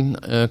help one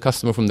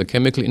customer from the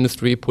chemical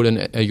industry put a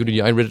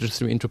UDDI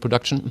registry into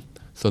production.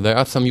 So there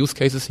are some use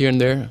cases here and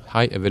there,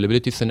 high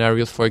availability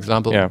scenarios, for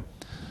example.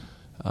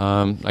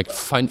 Like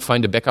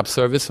find a backup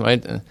service,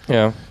 right?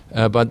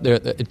 But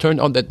it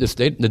turned out that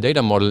the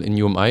data model in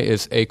UMI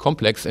is A,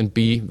 complex, and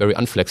B, very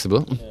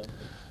unflexible.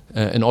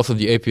 And also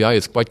the API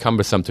is quite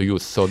cumbersome to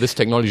use. So this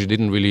technology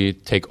didn't really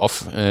take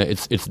off.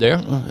 It's there.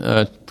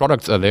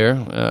 Products are there.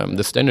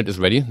 The standard is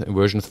ready,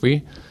 version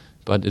 3.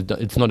 But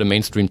it's not a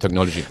mainstream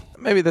technology.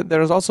 Maybe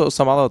there is also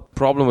some other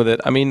problem with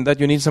it. I mean, that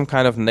you need some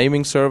kind of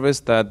naming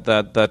service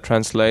that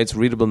translates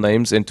readable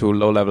names into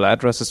low-level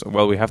addresses.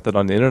 Well, we have that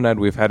on the internet.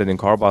 We've had it in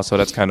Corba, so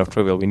that's kind of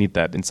trivial. We need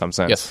that in some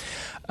sense. Yes.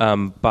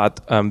 But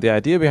the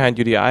idea behind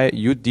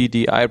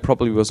UDDI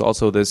probably was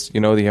also this,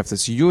 they have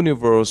this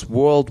universe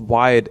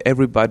worldwide.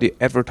 Everybody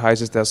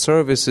advertises their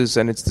services,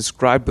 and it's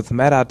described with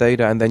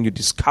metadata, and then you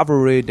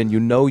discover it, and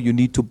you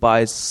need to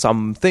buy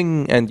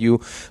something, and you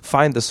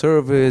find the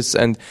service,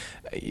 and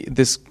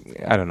this,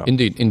 I don't know.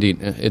 Indeed.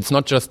 It's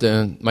not just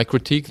my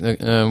critique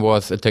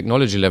was a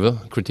technology level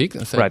critique.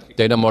 Right.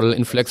 Data model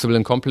inflexible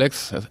and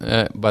complex,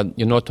 but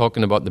you're not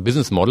talking about the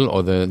business model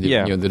or the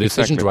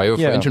decision driver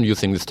for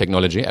introducing this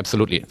technology.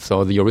 Absolutely.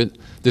 So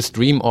this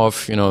dream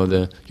of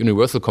the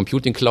universal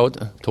computing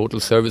cloud,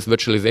 total service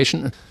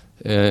virtualization,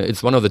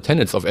 it's one of the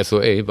tenets of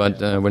SOA, but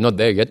we're not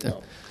there yet.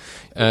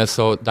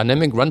 So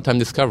dynamic runtime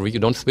discovery, you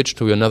don't switch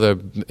to another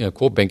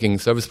core banking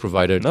service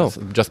provider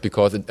just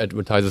because it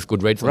advertises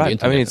good rates on the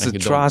internet. I mean, it's the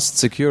trust,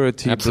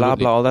 security, blah,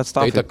 blah, all that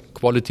stuff. Data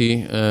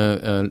quality,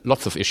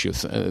 lots of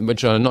issues,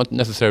 which are not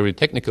necessarily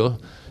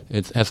technical.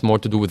 It has more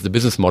to do with the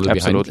business model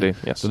behind it. Absolutely,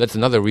 yes. So that's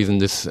another reason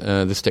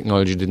this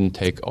technology didn't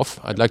take off.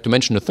 I'd like to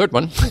mention a third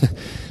one,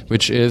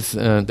 which is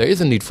there is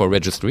a need for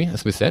registry,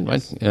 as we said,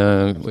 right?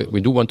 We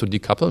do want to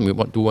decouple, and we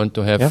do want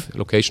to have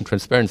location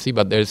transparency,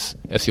 but there's,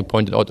 as you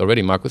pointed out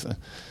already, Markus,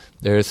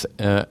 there's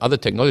other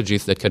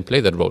technologies that can play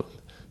that role.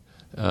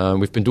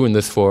 We've been doing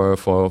this for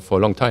a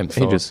long time.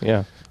 So ages,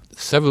 yeah.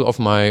 Several of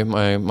my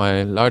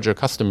larger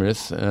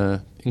customers,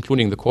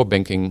 including the core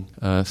banking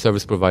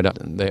service provider,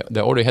 they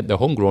already had their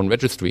homegrown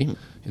registry.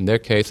 In their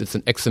case, it's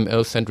an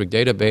XML-centric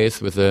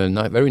database with a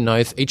very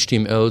nice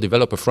HTML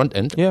developer front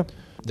end. Yeah.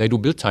 They do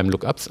build time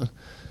lookups.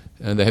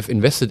 They have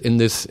invested in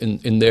this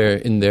in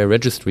their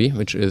registry,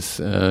 which is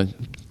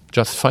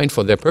just fine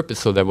for their purpose.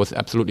 So there was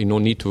absolutely no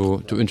need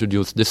to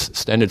introduce this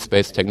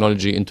standards-based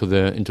technology into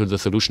the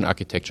solution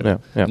architecture. Yeah,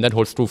 yeah. And that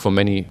holds true for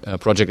many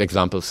project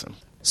examples.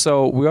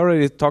 So we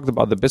already talked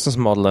about the business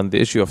model and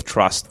the issue of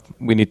trust.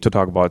 We need to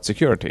talk about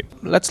security.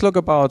 Let's look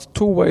about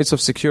two ways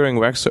of securing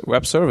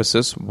web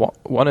services.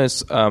 One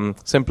is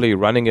simply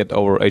running it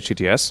over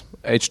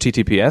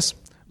HTTPS,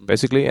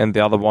 basically, and the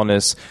other one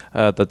is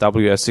the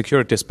WS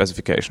security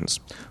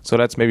specifications. So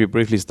let's maybe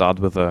briefly start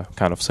with a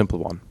kind of simple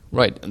one.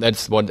 Right,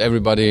 that's what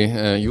everybody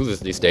uses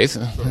these days.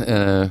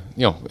 And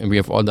we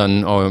have all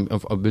done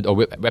built our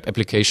web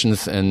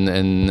applications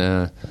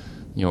and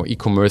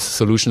e-commerce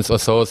solutions or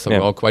so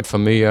we're all quite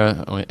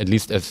familiar, or at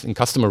least as in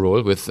customer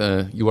role, with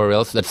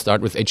URLs that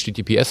start with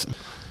HTTPS.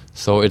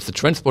 So it's a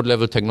transport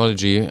level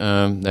technology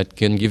that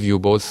can give you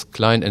both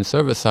client and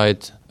server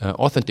side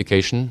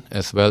authentication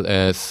as well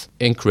as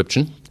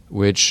encryption,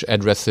 which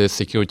addresses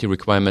security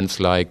requirements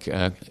like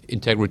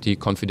integrity,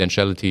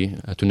 confidentiality,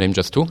 to name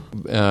just two.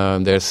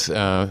 There's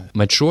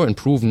mature and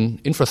proven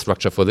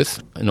infrastructure for this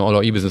in all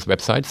our e-business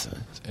websites.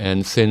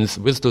 And since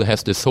WSDL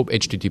has the SOAP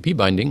HTTP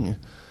binding,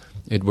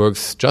 it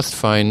works just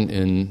fine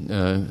in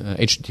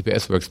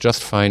HTTPS works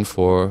just fine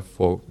for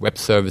web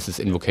services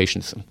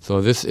invocations.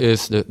 So this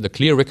is the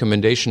clear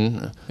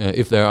recommendation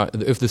if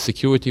the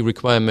security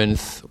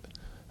requirements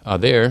are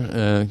there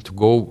to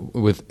go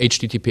with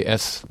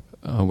HTTPS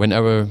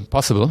whenever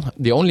possible.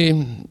 The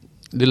only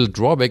little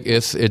drawback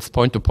is it's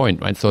point to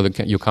point, right? So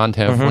you can't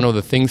have one of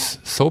the things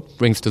SOAP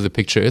brings to the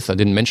picture is, I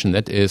didn't mention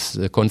that, is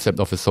the concept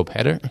of a SOAP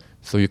header.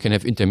 So you can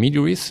have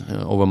intermediaries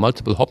over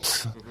multiple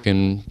hops. You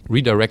can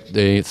redirect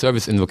the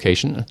service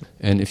invocation.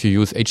 And if you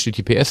use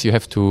HTTPS, you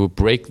have to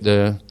break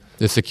the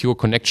secure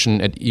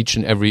connection at each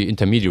and every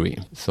intermediary.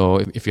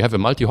 So if you have a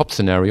multi-hop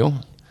scenario,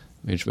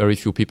 which very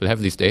few people have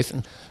these days,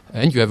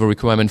 and you have a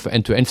requirement for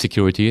end-to-end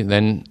security,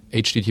 then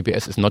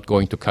HTTPS is not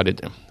going to cut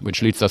it,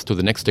 which leads us to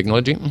the next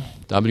technology,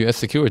 WS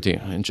security,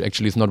 which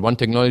actually is not one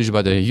technology,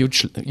 but a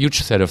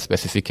huge set of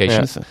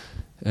specifications. Yeah.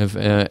 If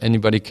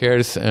anybody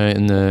cares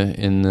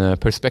in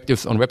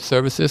perspectives on web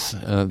services,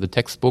 the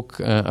textbook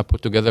I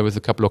put together with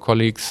a couple of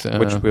colleagues.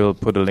 Which we'll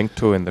put a link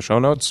to in the show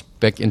notes.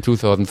 Back in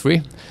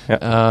 2003.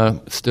 Yeah.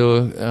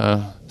 Still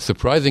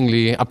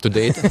surprisingly up to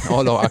date.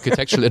 All our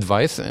architectural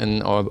advice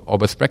and our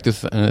best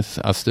practices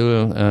are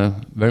still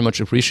very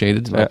much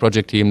appreciated by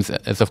project teams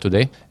as of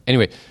today.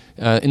 Anyway,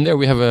 in there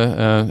we have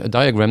a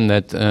diagram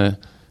that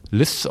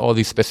lists all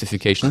these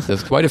specifications.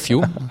 There's quite a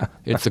few.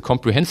 It's a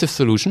comprehensive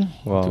solution.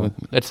 Wow.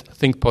 Let's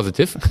think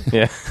positive.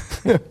 Yeah.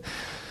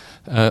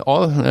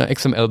 All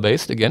XML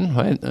based again,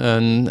 right?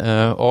 And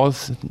all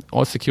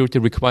security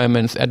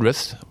requirements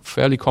addressed.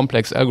 Fairly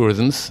complex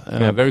algorithms.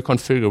 Very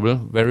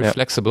configurable. Very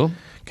flexible.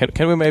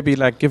 Can we maybe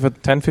give a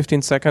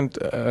 10-15 second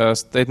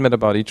statement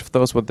about each of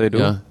those? What they do?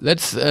 Yeah.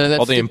 Let's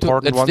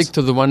stick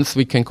to the ones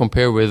we can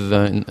compare with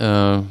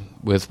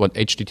what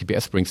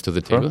HTTPS brings to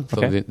the table.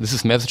 Sure. Okay. So this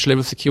is message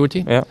level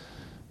security. Yeah.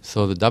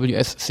 So the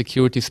WS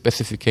security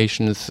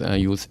specifications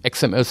use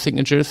XML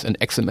signatures and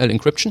XML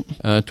encryption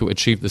to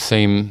achieve the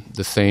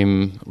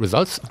same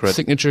results. Great.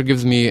 Signature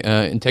gives me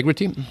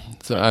integrity,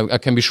 so I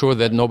can be sure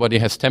that nobody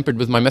has tampered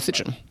with my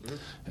message.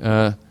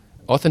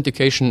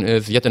 Authentication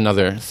is yet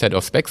another set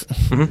of specs.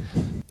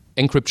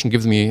 Encryption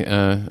gives me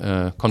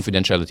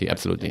confidentiality,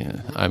 absolutely.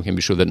 I can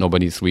be sure that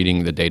nobody's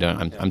reading the data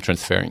I'm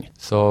transferring.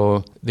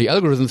 So the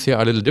algorithms here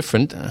are a little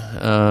different.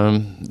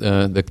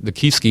 The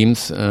key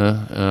schemes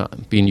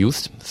being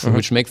used,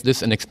 which makes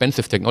this an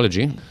expensive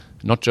technology,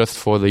 not just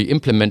for the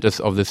implementers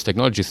of this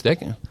technology stack.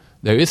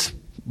 There is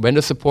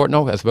vendor support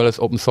now, as well as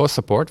open source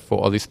support for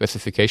all these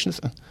specifications,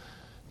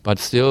 but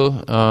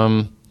still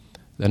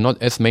they're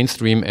not as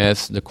mainstream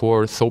as the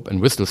core SOAP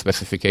and WSDL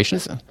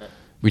specifications.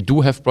 We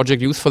do have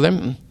project use for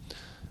them.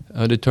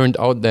 It turned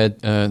out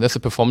that there's a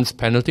performance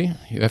penalty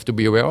you have to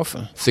be aware of,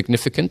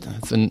 significant.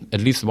 It's in at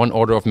least one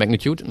order of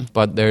magnitude.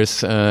 But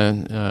there's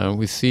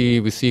we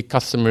see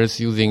customers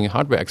using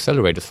hardware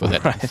accelerators for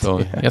that. Right, so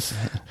yes,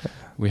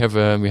 we have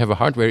a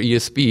hardware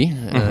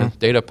ESP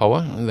data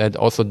power that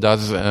also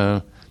does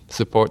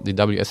support the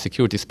WS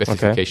security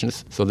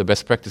specifications. Okay. So the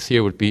best practice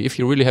here would be, if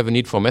you really have a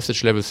need for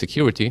message level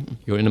security,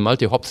 you're in a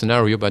multi-hop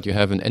scenario, but you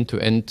have an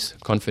end-to-end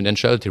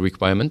confidentiality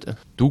requirement,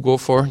 do go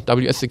for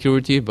WS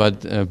security,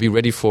 but be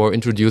ready for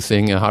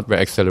introducing a hardware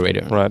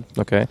accelerator. Right,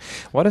 okay.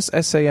 What is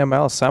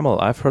SAML, SAML?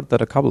 I've heard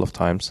that a couple of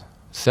times.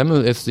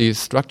 SAML is the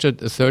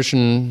structured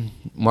assertion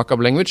markup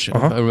language, if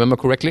I remember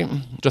correctly.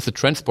 Just a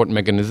transport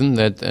mechanism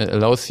that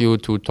allows you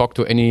to talk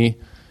to any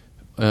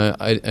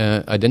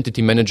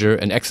identity manager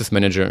and access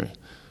manager,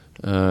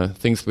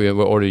 things we're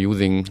already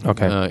using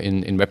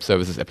in web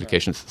services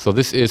applications. So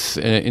this is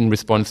in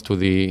response to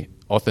the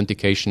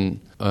authentication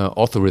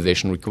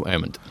authorization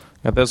requirement.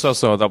 Yeah, there's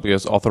also a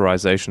WS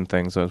authorization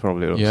thing, so it's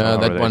probably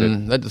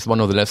that is one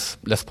of the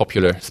less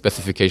popular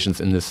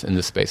specifications in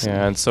this space.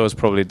 Yeah, and so is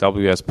probably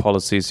WS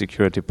policy,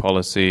 security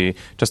policy.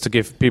 Just to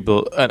give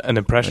people an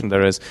impression,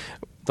 there is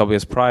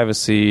WS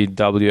privacy,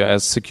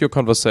 WS secure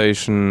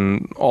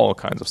conversation, all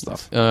kinds of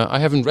stuff. I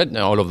haven't read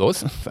all of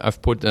those. I've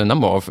put a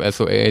number of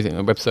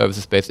SOA, web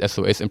services-based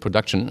SOAs in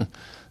production.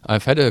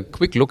 I've had a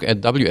quick look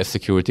at WS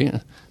security,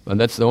 but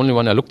that's the only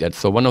one I looked at.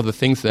 So one of the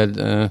things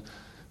that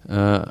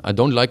I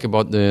don't like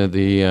about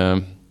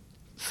the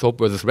SOAP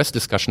versus REST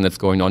discussion that's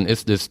going on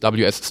is this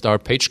WS star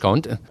page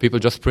count. People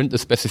just print the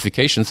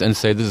specifications and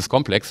say this is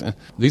complex.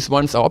 These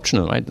ones are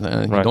optional, right?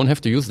 You don't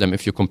have to use them.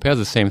 If you compare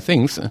the same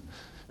things,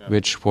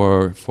 which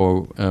for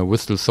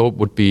WSDL SOAP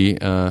would be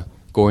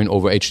going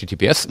over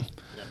HTTPS.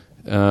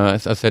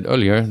 As I said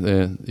earlier,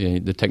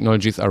 the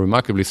technologies are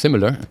remarkably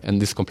similar,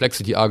 and this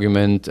complexity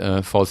argument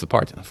falls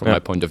apart from my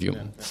point of view.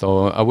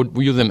 So I would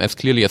view them as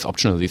clearly as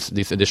optional,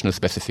 these additional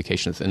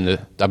specifications in the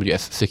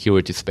WS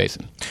security space.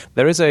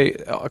 There is a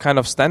kind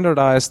of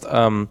standardized,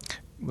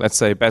 let's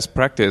say, best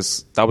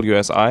practice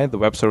WSI, the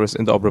Web Service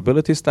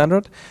Interoperability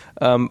Standard.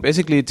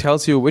 Basically, it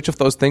tells you which of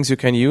those things you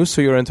can use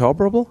so you're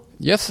interoperable.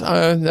 Yes,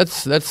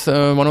 that's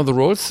one of the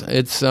roles.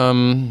 It's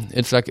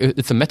like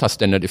it's a meta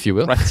standard, if you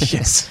will. Right.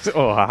 Yes.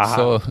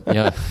 So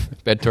yeah,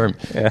 bad term.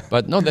 Yeah.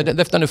 But no,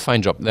 they've done a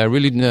fine job. They're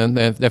really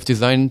they've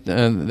designed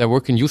their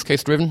work in use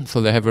case driven.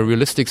 So they have a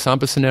realistic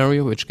sample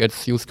scenario which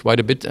gets used quite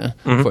a bit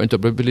for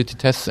interoperability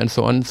tests and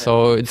so on.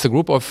 So it's a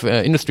group of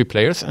industry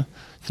players.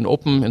 It's an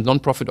open and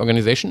non-profit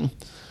organization.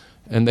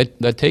 And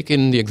they take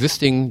in the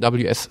existing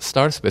WS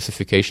star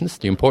specifications,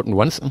 the important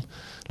ones,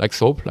 like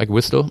SOAP, like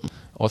WSDL,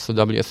 also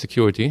WS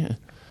security,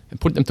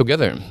 and put them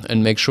together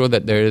and make sure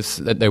that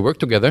they work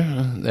together,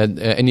 that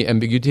any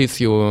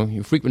ambiguities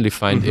you frequently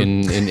find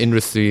in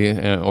industry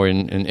or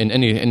in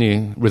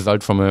any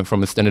result from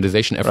a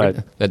standardization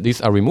effort, that these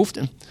are removed.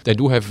 They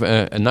do have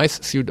a nice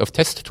suite of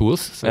test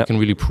tools, so you can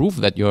really prove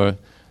that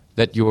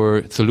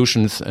your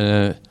solutions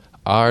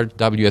are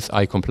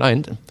WSI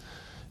compliant.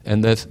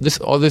 And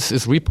all this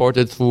is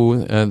reported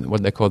through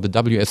what they call the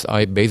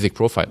WSI basic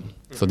profile.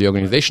 So the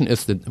organization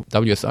is the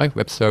WSI,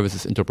 Web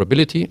Services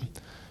Interoperability,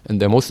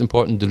 and their most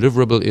important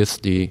deliverable is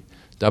the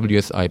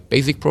WSI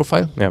basic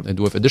profile. They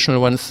do have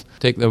additional ones.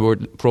 Take the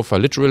word profile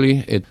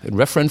literally. It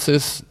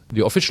references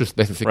the official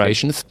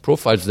specifications,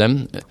 profiles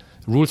them,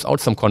 rules out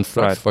some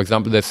constructs. For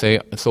example, they say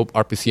SOAP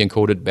RPC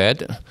encoded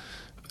bad,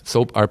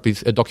 SOAP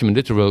RPC document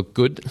literal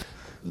good.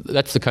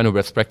 That's the kind of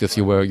best practice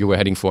you were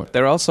heading for.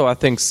 They're also, I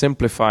think,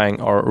 simplifying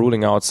or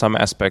ruling out some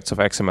aspects of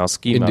XML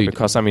schema. Indeed.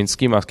 Because,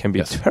 schemas can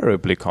be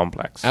terribly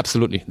complex.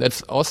 Absolutely.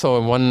 That's also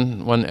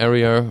one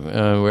area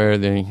where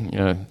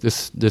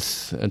this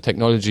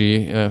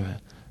technology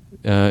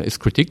is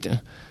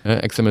critiqued.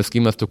 XML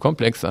schemas too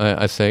complex.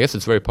 I say, yes,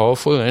 it's very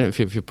powerful. And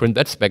if you print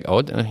that spec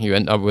out, you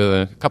end up with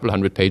a couple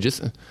hundred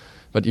pages.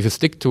 But if you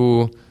stick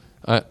to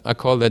I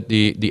call that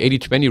the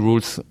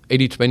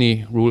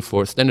 80-20 rule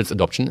for standards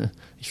adoption.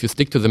 If you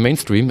stick to the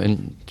mainstream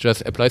and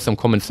just apply some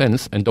common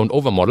sense and don't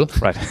overmodel,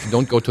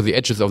 don't go to the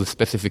edges of the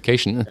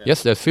specification.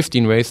 Yes, there's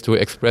 15 ways to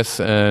express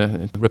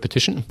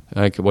repetition,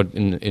 like what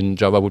in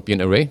Java would be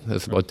an array.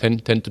 There's about 10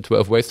 to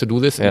 12 ways to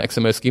do this in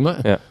XML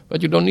schema,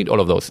 but you don't need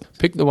all of those.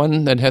 Pick the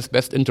one that has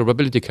best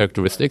interoperability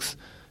characteristics.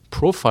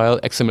 Profile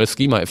XML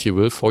schema, if you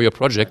will, for your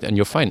project, and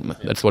you're fine.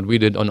 That's what we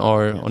did on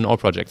our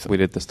projects. We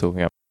did this too,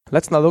 yeah.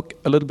 Let's now look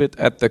a little bit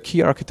at the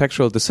key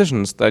architectural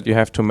decisions that you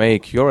have to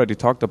make. You already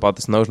talked about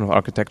this notion of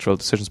architectural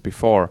decisions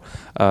before.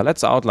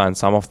 Let's outline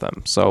some of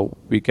them so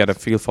we get a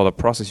feel for the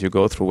process you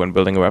go through when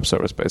building a web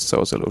service-based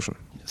SOA solution.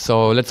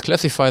 So let's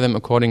classify them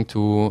according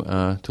to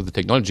the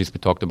technologies we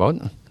talked about.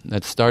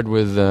 Let's start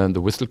with the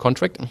WSDL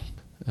contract.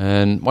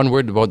 And one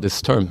word about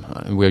this term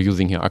we're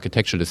using here,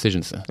 architectural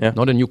decisions.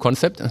 Not a new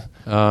concept,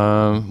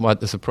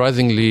 but a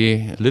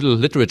surprisingly little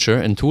literature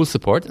and tool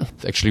support.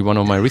 It's actually one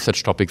of my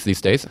research topics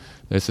these days.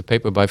 There's a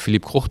paper by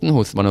Philippe Kruchten,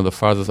 who's one of the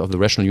fathers of the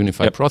rational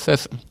unified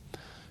process,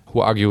 who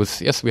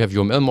argues, yes, we have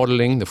UML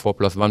modeling, the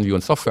 4+1 view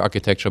and software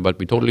architecture, but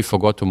we totally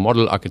forgot to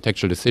model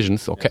architectural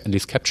decisions, or at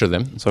least capture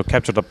them. So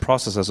capture the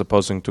process as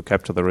opposed to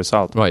capture the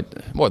result. Right.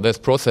 Well, there's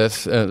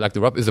process, like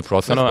the RUP is a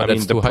process, but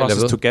that's too high level. The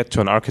process to get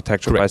to an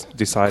architecture by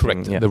deciding.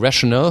 Correct. Yeah. The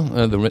rationale,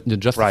 the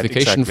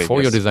justification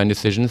for your design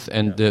decisions,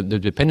 and the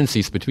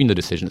dependencies between the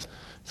decisions.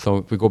 So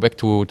if we go back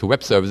to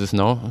web services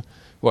now,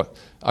 well,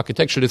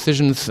 architectural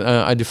decisions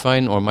I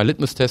define, or my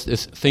litmus test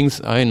is things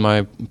I, in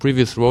my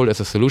previous role as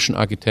a solution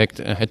architect,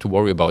 had to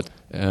worry about,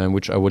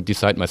 which I would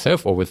decide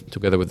myself or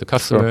together with the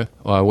customer,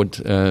 or I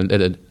would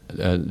let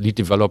a lead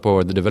developer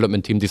or the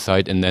development team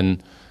decide and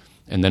then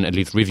at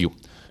least review.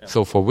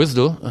 So for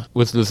WSDL,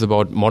 WSDL is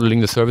about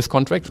modeling the service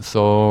contract.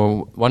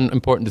 So one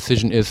important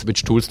decision is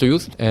which tools to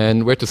use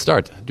and where to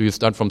start. Do you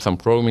start from some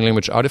programming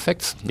language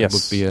artifacts? Yes. That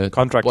would be a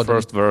contract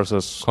first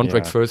versus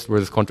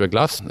contract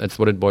last. That's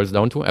what it boils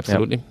down to.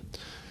 Absolutely. Yep.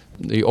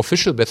 The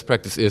official best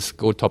practice is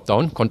go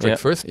top-down, contract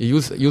first.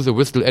 Use a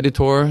WSDL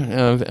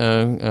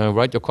editor,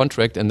 write your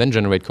contract, and then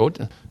generate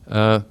code.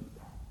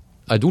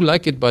 I do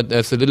like it, but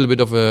there's a little bit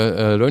of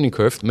a learning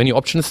curve. Many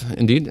options,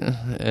 indeed,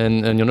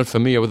 and you're not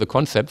familiar with the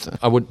concepts.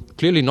 I would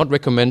clearly not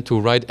recommend to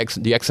write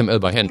the XML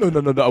by hand.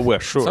 No, well,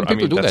 sure. Some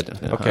people do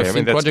that. Okay, I've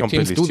seen project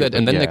teams do that,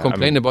 and then they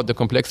complain about the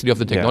complexity of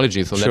the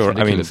technology, so that's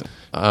ridiculous.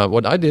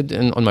 What I did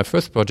on my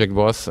first project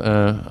was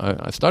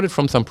I started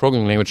from some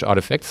programming language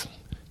artifacts,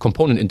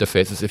 component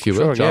interfaces, if you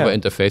will, Java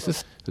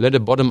interfaces. Let a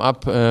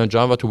bottom-up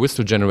Java to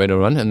WSDL generator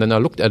run, and then I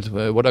looked at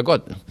what I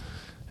got.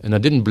 And I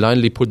didn't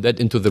blindly put that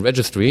into the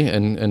registry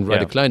and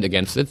write a client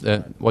against it.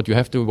 What you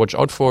have to watch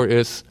out for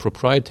is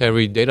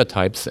proprietary data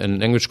types and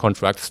language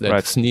contracts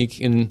that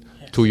sneak in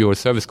to your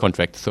service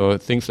contract. So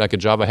things like a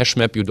Java hash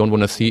map you don't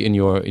want to see in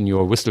your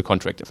WSDL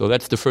contract. So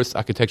that's the first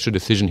architecture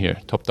decision here,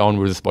 top-down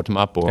versus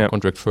bottom-up, or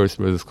contract first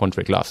versus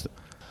contract last.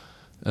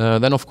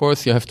 Then, of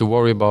course, you have to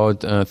worry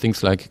about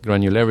things like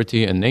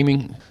granularity and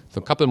naming. So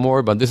a couple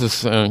more, but this is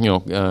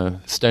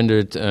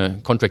standard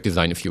contract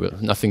design, if you will.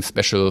 Nothing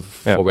special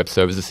for web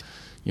services.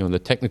 The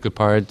technical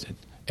part,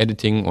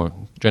 editing or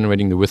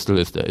generating the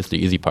WSDL is the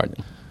easy part.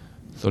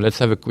 So let's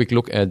have a quick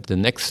look at the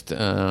next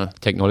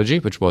technology,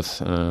 which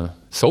was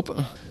SOAP,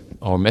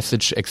 our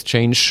message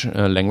exchange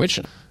language.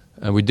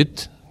 We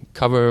did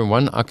cover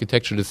one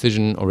architecture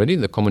decision already,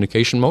 the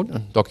communication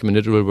mode, document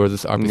literal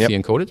versus RPC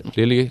encoded.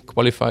 Clearly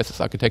qualifies as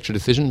architecture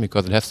decision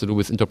because it has to do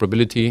with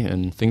interoperability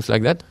and things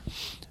like that.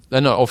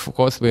 Then, of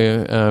course, we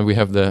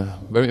have the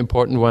very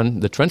important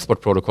one, the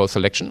transport protocol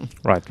selection.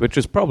 Right, which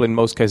is probably in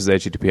most cases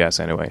HTTPS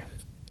anyway.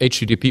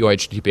 HTTP or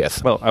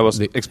HTTPS? Well, I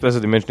was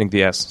explicitly mentioning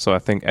the S, so I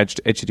think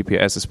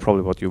HTTPS is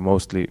probably what you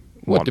mostly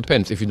want. Well, it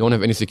depends. If you don't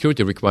have any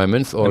security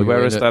requirements, or and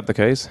where is that the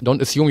case?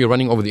 Don't assume you're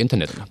running over the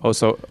internet.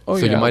 So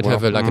you might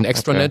have an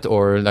extranet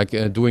or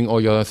doing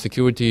all your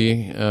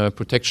security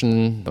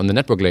protection on the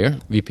network layer,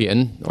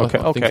 VPN. That's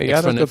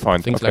a good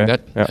point. Things like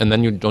that, and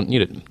then you don't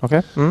need it.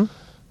 Okay.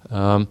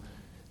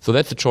 So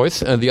that's a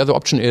choice. The other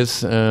option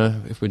is,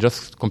 if we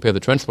just compare the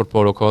transport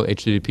protocol,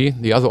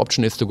 HTTP, the other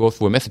option is to go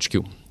through a message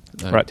queue.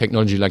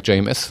 Technology like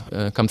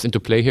JMS comes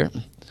into play here.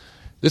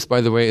 This,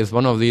 by the way, is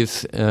one of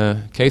these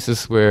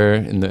cases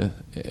where,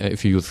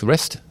 if you use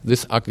REST,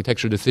 this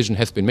architecture decision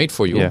has been made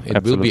for you.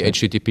 It will be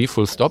HTTP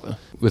full stop.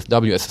 With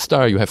WS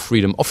star, you have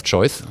freedom of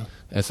choice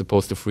as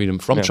opposed to freedom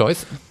from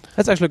choice.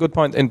 That's actually a good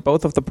point. In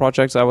both of the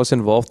projects I was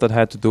involved that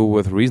had to do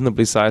with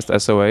reasonably sized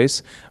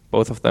SOAs,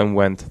 both of them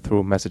went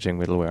through messaging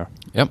middleware.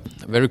 Yep,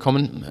 very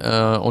common.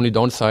 Only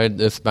downside,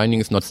 this binding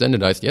is not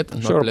standardized yet,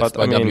 not blessed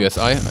by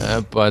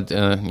WSI. But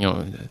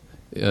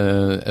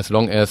as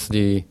long as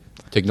the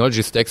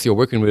technology stacks you're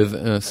working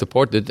with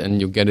support it and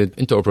you get it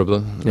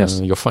interoperable,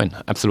 you're fine.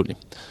 Absolutely.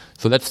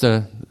 So that's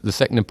the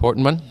second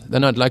important one.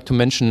 Then I'd like to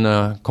mention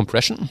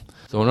compression.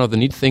 So one of the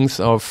neat things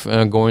of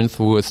going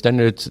through a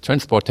standard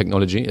transport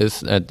technology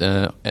is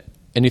that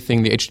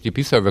anything the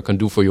HTTP server can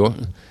do for you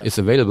is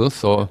available.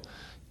 So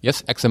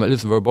yes, XML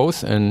is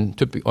verbose,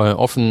 and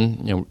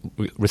often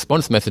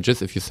response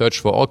messages, if you search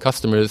for all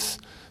customers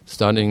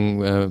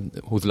starting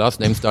whose last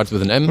name starts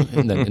with an M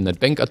in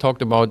that bank I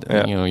talked about,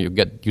 you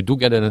do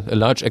get a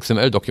large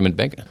XML document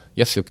back.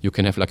 Yes, you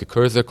can have like a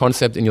cursor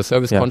concept in your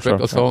service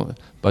contract or so,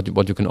 but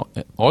what you can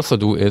also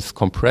do is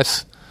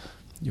compress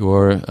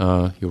your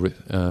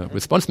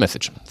response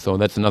message. So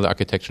that's another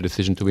architecture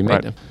decision to be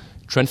made. Right.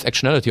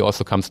 Transactionality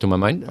also comes to my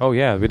mind. Oh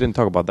yeah, we didn't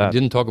talk about that. We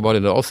didn't talk about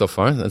it at all so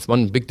far. That's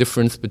one big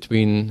difference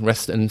between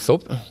REST and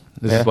SOAP.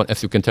 This is one,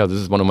 as you can tell, this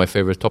is one of my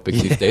favorite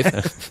topics these days.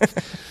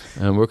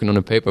 I'm working on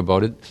a paper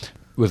about it.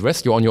 With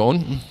REST, you're on your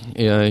own.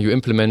 You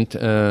implement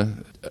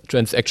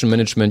transaction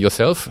management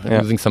yourself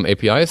using some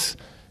APIs.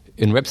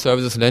 In web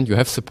services land, you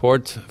have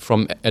support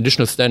from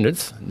additional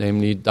standards,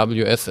 namely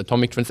WS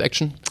atomic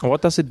transaction.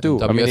 What does it do?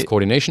 WS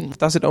coordination.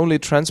 Does it only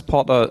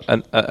transport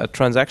a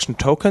transaction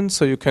token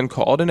so you can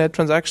coordinate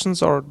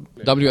transactions, or?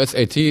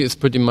 WSAT is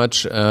pretty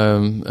much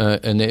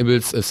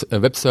enables a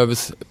web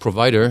service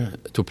provider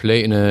to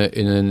play in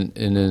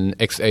an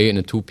XA in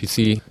a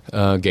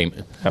 2PC game.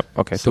 Yep.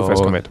 Okay. So,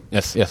 two-phase commit.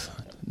 Yes.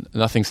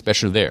 Nothing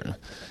special there.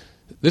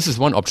 This is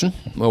one option,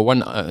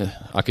 one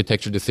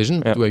architecture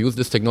decision. Do I use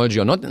this technology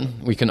or not?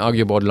 We can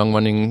argue about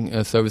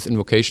long-running service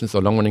invocations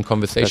or long-running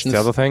conversations.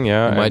 That's the other thing, You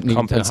might need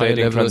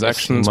compensating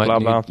transactions, blah,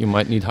 blah. You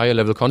might need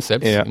higher-level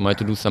concepts. You might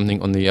do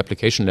something on the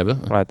application level.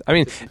 Right. I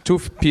mean,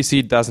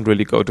 2PC doesn't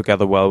really go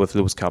together well with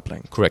loose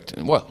coupling. Correct.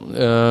 Well,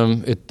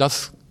 it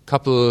does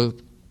couple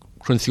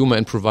consumer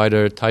and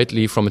provider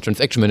tightly from a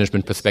transaction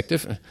management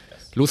perspective.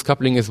 Loose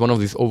coupling is one of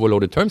these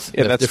overloaded terms.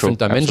 Yeah, that's different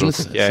true.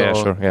 dimensions.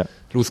 Absolutely. Sure.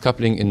 Loose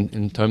coupling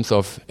in terms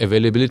of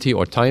availability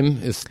or time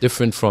is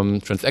different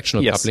from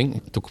transactional coupling.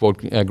 To quote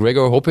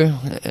Gregor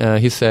Hoppe,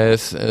 he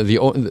says the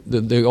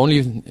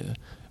only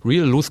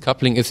Real loose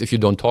coupling is if you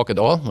don't talk at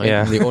all. Right?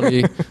 Yeah. The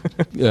only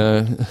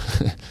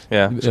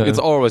it's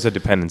always a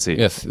dependency.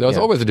 Yes, there's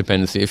always a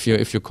dependency.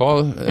 If you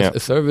call a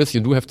service,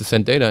 you do have to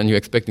send data, and you're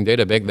expecting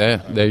data back.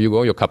 There you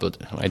go. You're coupled,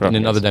 right, Sure, in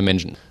another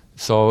dimension.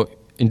 So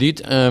indeed,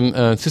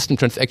 system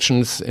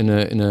transactions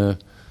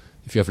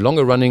if you have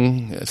longer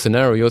running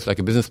scenarios, like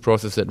a business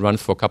process that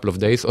runs for a couple of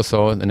days or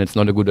so, then it's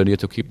not a good idea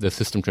to keep the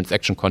system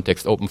transaction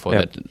context open for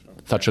that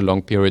such a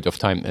long period of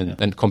time, and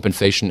then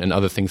compensation and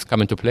other things come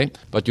into play.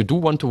 But you do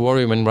want to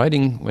worry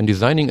when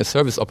designing a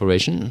service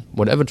operation,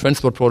 whatever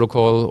transport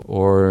protocol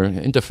or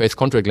interface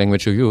contract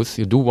language you use,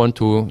 you do want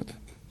to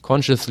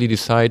consciously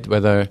decide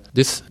whether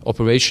this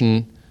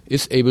operation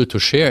is able to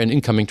share an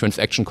incoming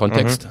transaction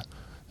context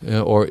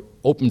or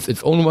opens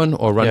its own one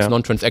or runs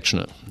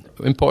non-transactional.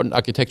 Important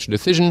architecture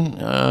decision,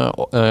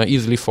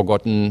 easily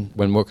forgotten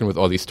when working with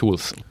all these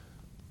tools.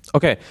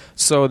 Okay,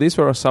 so these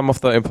were some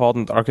of the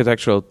important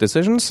architectural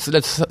decisions. So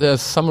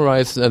let's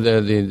summarize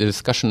the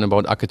discussion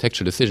about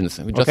architectural decisions.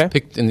 We just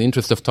picked, in the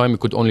interest of time, we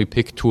could only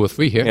pick 2 or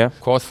 3 here. Yeah.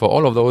 Of course, for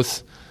all of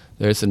those,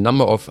 there's a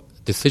number of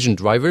decision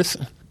drivers.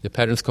 The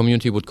patterns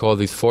community would call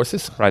these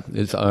forces. Right.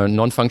 These are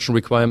non-functional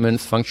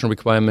requirements, functional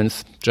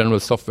requirements, general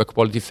software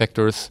quality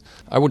factors.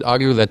 I would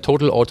argue that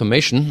total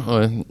automation,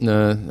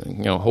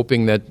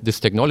 hoping that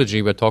this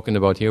technology we're talking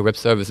about here, web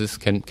services,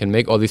 can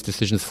make all these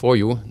decisions for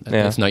you.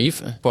 That's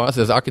naive. For us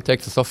as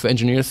architects, as software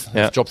engineers,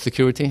 as job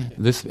security,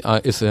 this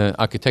is an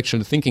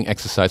architectural thinking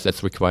exercise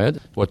that's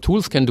required. What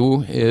tools can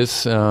do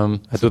is do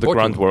the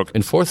groundwork.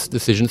 Enforce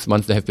decisions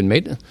once they have been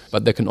made,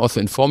 but they can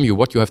also inform you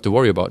what you have to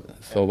worry about.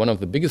 So one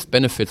of the biggest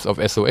benefits of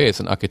SOA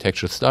as an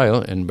architectural style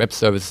and web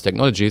services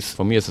technologies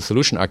for me as a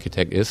solution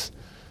architect is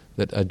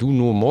that I do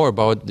know more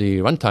about the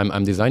runtime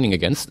I'm designing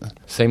against.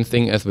 Same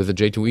thing as with the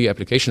J2E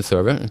application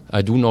server.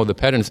 I do know the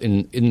patterns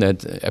in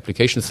that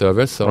application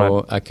server,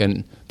 so I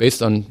can,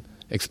 based on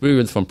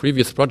experience from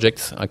previous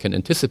projects, I can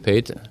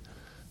anticipate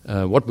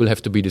what will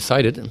have to be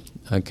decided.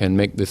 I can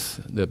make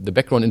the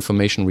background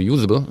information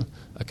reusable.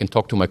 I can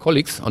talk to my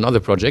colleagues on other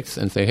projects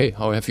and say, hey,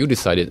 how have you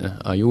decided?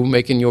 Are you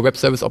making your web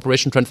service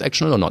operation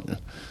transactional or not?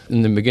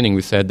 In the beginning,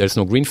 we said there's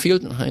no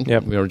greenfield. Right?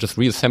 Yep. We are just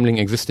reassembling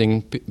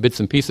existing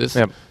bits and pieces.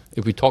 Yep.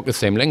 If we talk the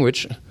same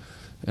language,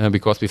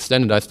 because we've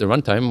standardized the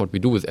runtime, what we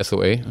do with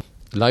SOA,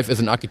 life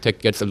as an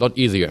architect gets a lot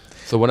easier.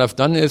 So what I've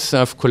done is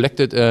I've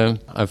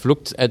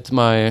looked at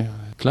my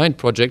client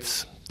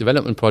projects,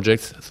 development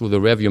projects through the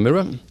rearview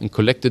mirror and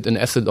collected an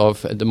asset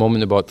of, at the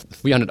moment, about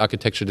 300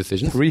 architecture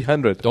decisions.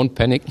 300? Don't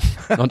panic.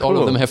 Not all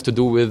of them have to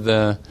do with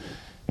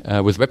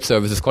web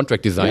services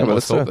contract design.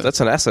 Yeah, that's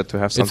an asset to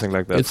have something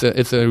like that.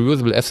 It's a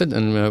reusable asset,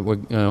 and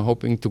we're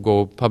hoping to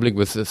go public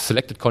with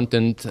selected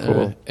content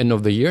end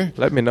of the year.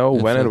 Let me know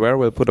when and where.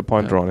 We'll put a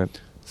pointer on it.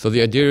 So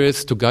the idea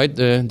is to guide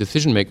the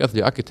decision makers,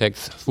 the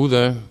architects, through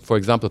the, for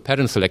example,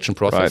 pattern selection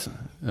process.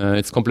 Right.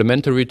 It's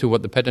complementary to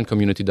what the pattern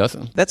community does.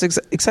 That's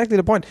exactly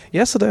the point.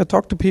 Yesterday I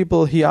talked to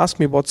people, he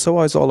asked me what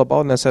SOA is all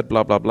about, and I said,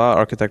 blah, blah, blah,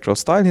 architectural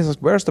style. And he says,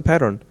 where's the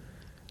pattern?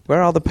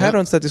 Where are the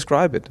patterns that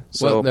describe it?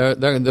 So well,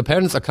 the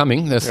patterns are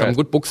coming. There's some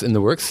good books in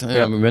the works.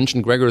 We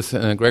mentioned Gregor's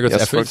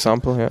efforts. For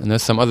example. Yeah. And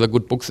there's some other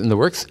good books in the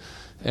works.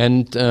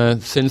 And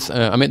since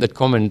I made that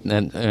comment,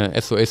 and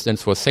SOA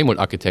stands for same old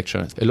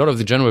architecture, a lot of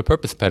the general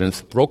purpose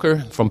patterns, Broker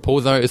from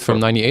Posar is from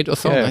 98 or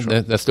so,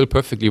 they're still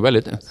perfectly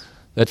valid.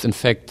 That's in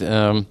fact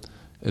a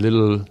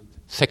little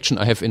section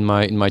I have in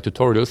my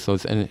tutorial, so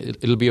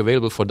it'll be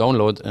available for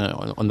download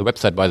on the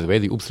website, by the way,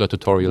 the Uppsala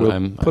tutorial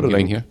I'm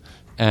giving here.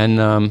 And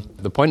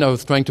the point I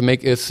was trying to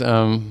make is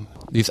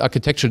these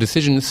architectural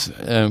decisions,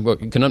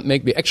 you cannot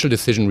make the actual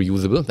decision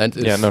reusable. That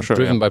is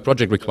driven by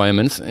project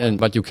requirements,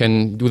 but you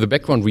can do the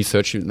background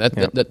research.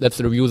 That's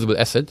a reusable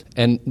asset.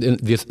 And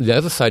the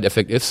other side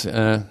effect is,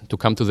 to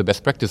come to the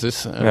best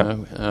practices,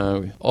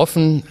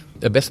 often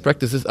the best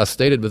practices are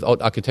stated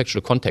without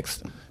architectural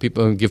context.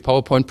 People give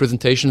PowerPoint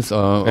presentations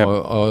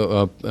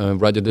or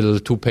write a little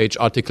 2-page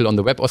article on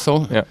the web or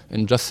so,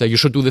 and just say, you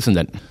should do this and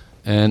that.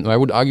 And I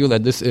would argue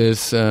that this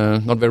is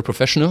not very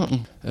professional.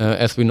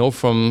 As we know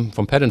from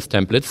patterns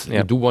templates,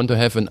 you do want to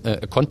have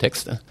a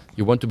context.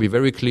 You want to be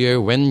very clear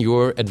when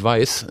your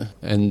advice,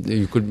 and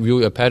you could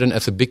view a pattern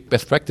as a big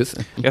best practice.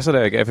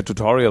 Yesterday I gave a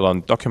tutorial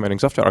on documenting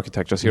software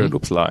architectures here at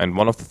Uppsala, and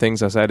one of the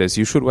things I said is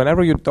you should,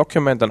 whenever you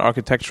document an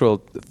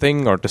architectural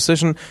thing or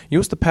decision,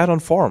 use the pattern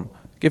form.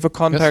 Give a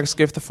context,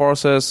 give the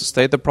forces,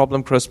 state the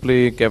problem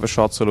crisply, give a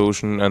short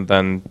solution, and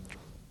then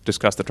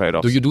discuss the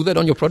trade-offs. Do you do that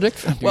on your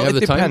project? Well, it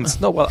depends.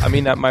 Time? No, well, I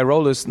mean, my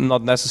role is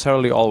not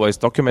necessarily always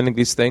documenting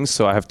these things,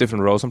 so I have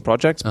different roles and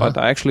projects, but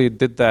I actually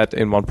did that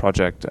in one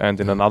project, and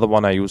in another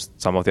one I used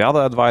some of the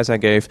other advice I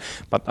gave,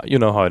 but you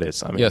know how it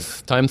is. I mean,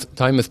 yes,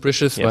 time is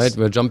precious, right?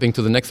 We're jumping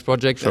to the next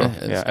project. Sure.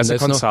 As a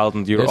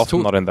consultant, you're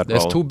often not in that role.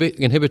 There's two big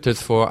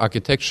inhibitors for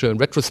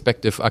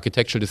retrospective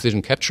architectural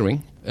decision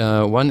capturing.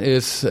 One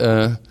is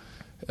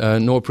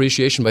no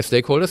appreciation by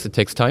stakeholders. It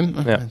takes time.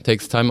 It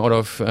takes time out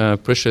of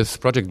precious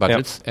project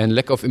budgets, and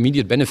lack of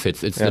immediate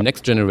benefits. It's the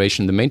next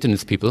generation, the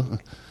maintenance people,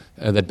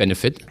 that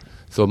benefit.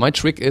 So my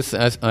trick is,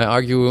 as I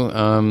argue,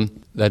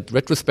 that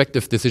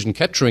retrospective decision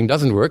capturing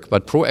doesn't work,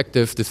 but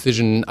proactive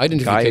decision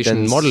identification,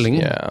 Guidance,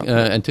 modeling,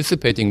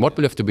 anticipating what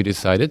will have to be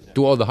decided,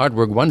 do all the hard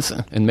work once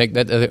and make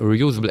that a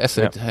reusable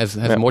asset has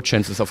more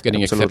chances of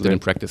getting accepted in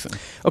practice.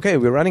 Okay,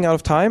 we're running out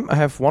of time. I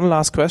have one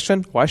last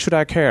question. Why should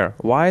I care?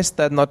 Why is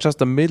that not just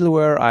a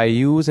middleware I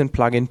use and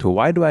plug into?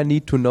 Why do I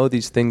need to know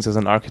these things as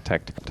an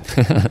architect?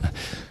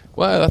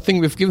 Well, I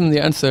think we've given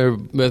the answer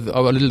with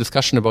our little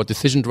discussion about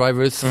decision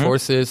drivers,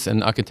 forces,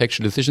 and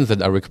architectural decisions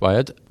that are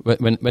required.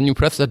 When you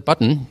press that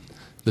button,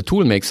 the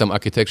tool makes some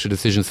architectural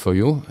decisions for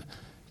you,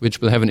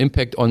 which will have an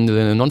impact on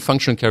the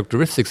non-functional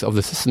characteristics of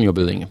the system you're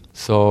building.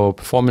 So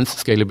performance,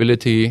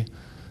 scalability,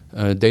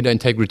 data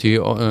integrity,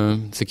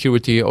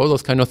 security, all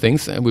those kind of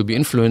things will be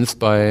influenced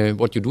by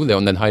what you do there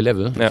on that high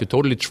level. If you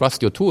totally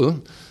trust your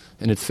tool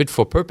and it's fit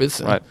for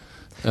purpose,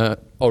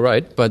 all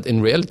right, but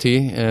in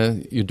reality,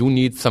 you do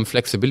need some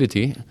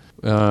flexibility.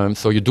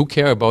 So you do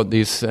care about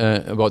these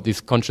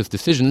conscious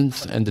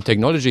decisions, and the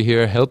technology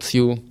here helps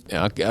you,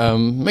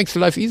 makes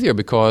your life easier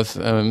because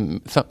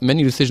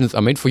many decisions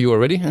are made for you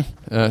already.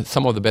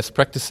 Some of the best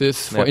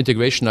practices for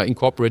integration are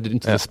incorporated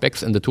into the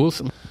specs and the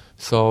tools.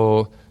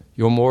 So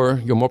you're more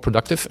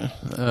productive.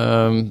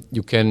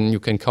 You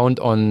can count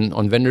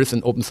on vendors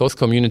and open source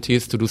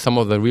communities to do some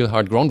of the real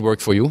hard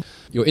groundwork for you.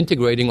 You're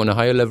integrating on a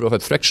higher level of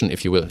abstraction,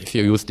 if you will, if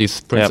you use these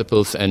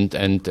principles and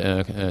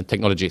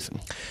technologies.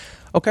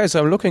 Okay, so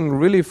I'm looking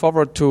really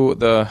forward to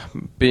the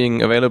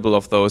being available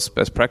of those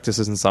best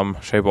practices in some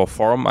shape or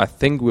form. I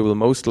think we will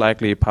most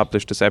likely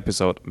publish this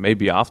episode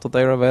maybe after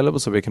they're available,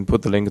 so we can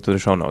put the link into the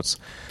show notes.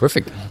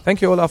 Perfect.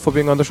 Thank you, Olaf, for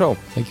being on the show.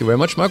 Thank you very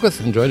much,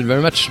 Markus. Enjoyed it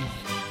very much.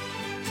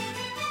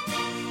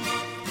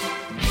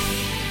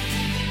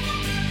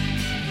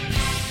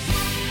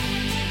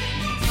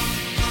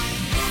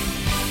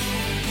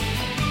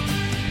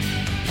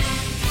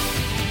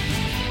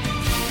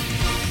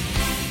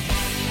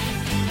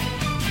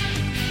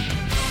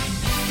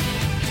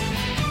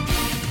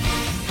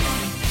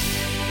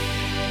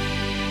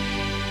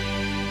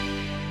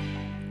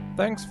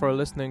 Thanks for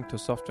listening to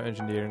Software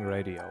Engineering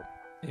Radio.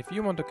 If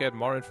you want to get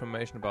more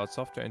information about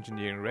Software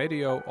Engineering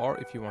Radio, or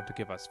if you want to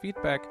give us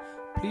feedback,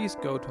 please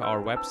go to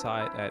our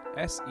website at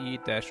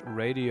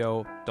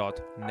se-radio.net.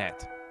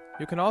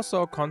 You can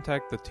also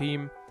contact the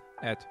team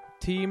at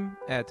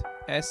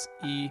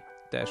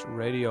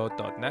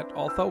team@se-radio.net,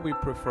 although we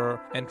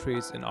prefer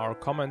entries in our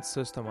comments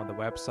system on the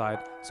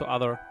website so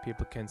other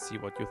people can see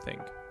what you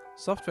think.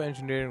 Software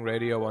Engineering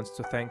Radio wants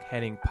to thank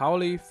Henning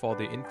Pauli for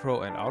the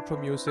intro and outro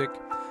music,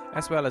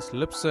 as well as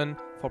Libsyn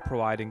for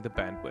providing the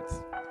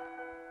bandwidth.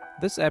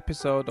 This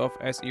episode of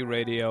SE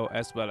Radio,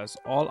 as well as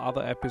all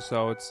other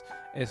episodes,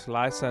 is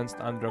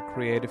licensed under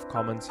Creative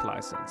Commons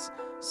license.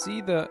 See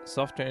the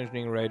Software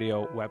Engineering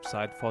Radio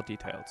website for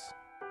details.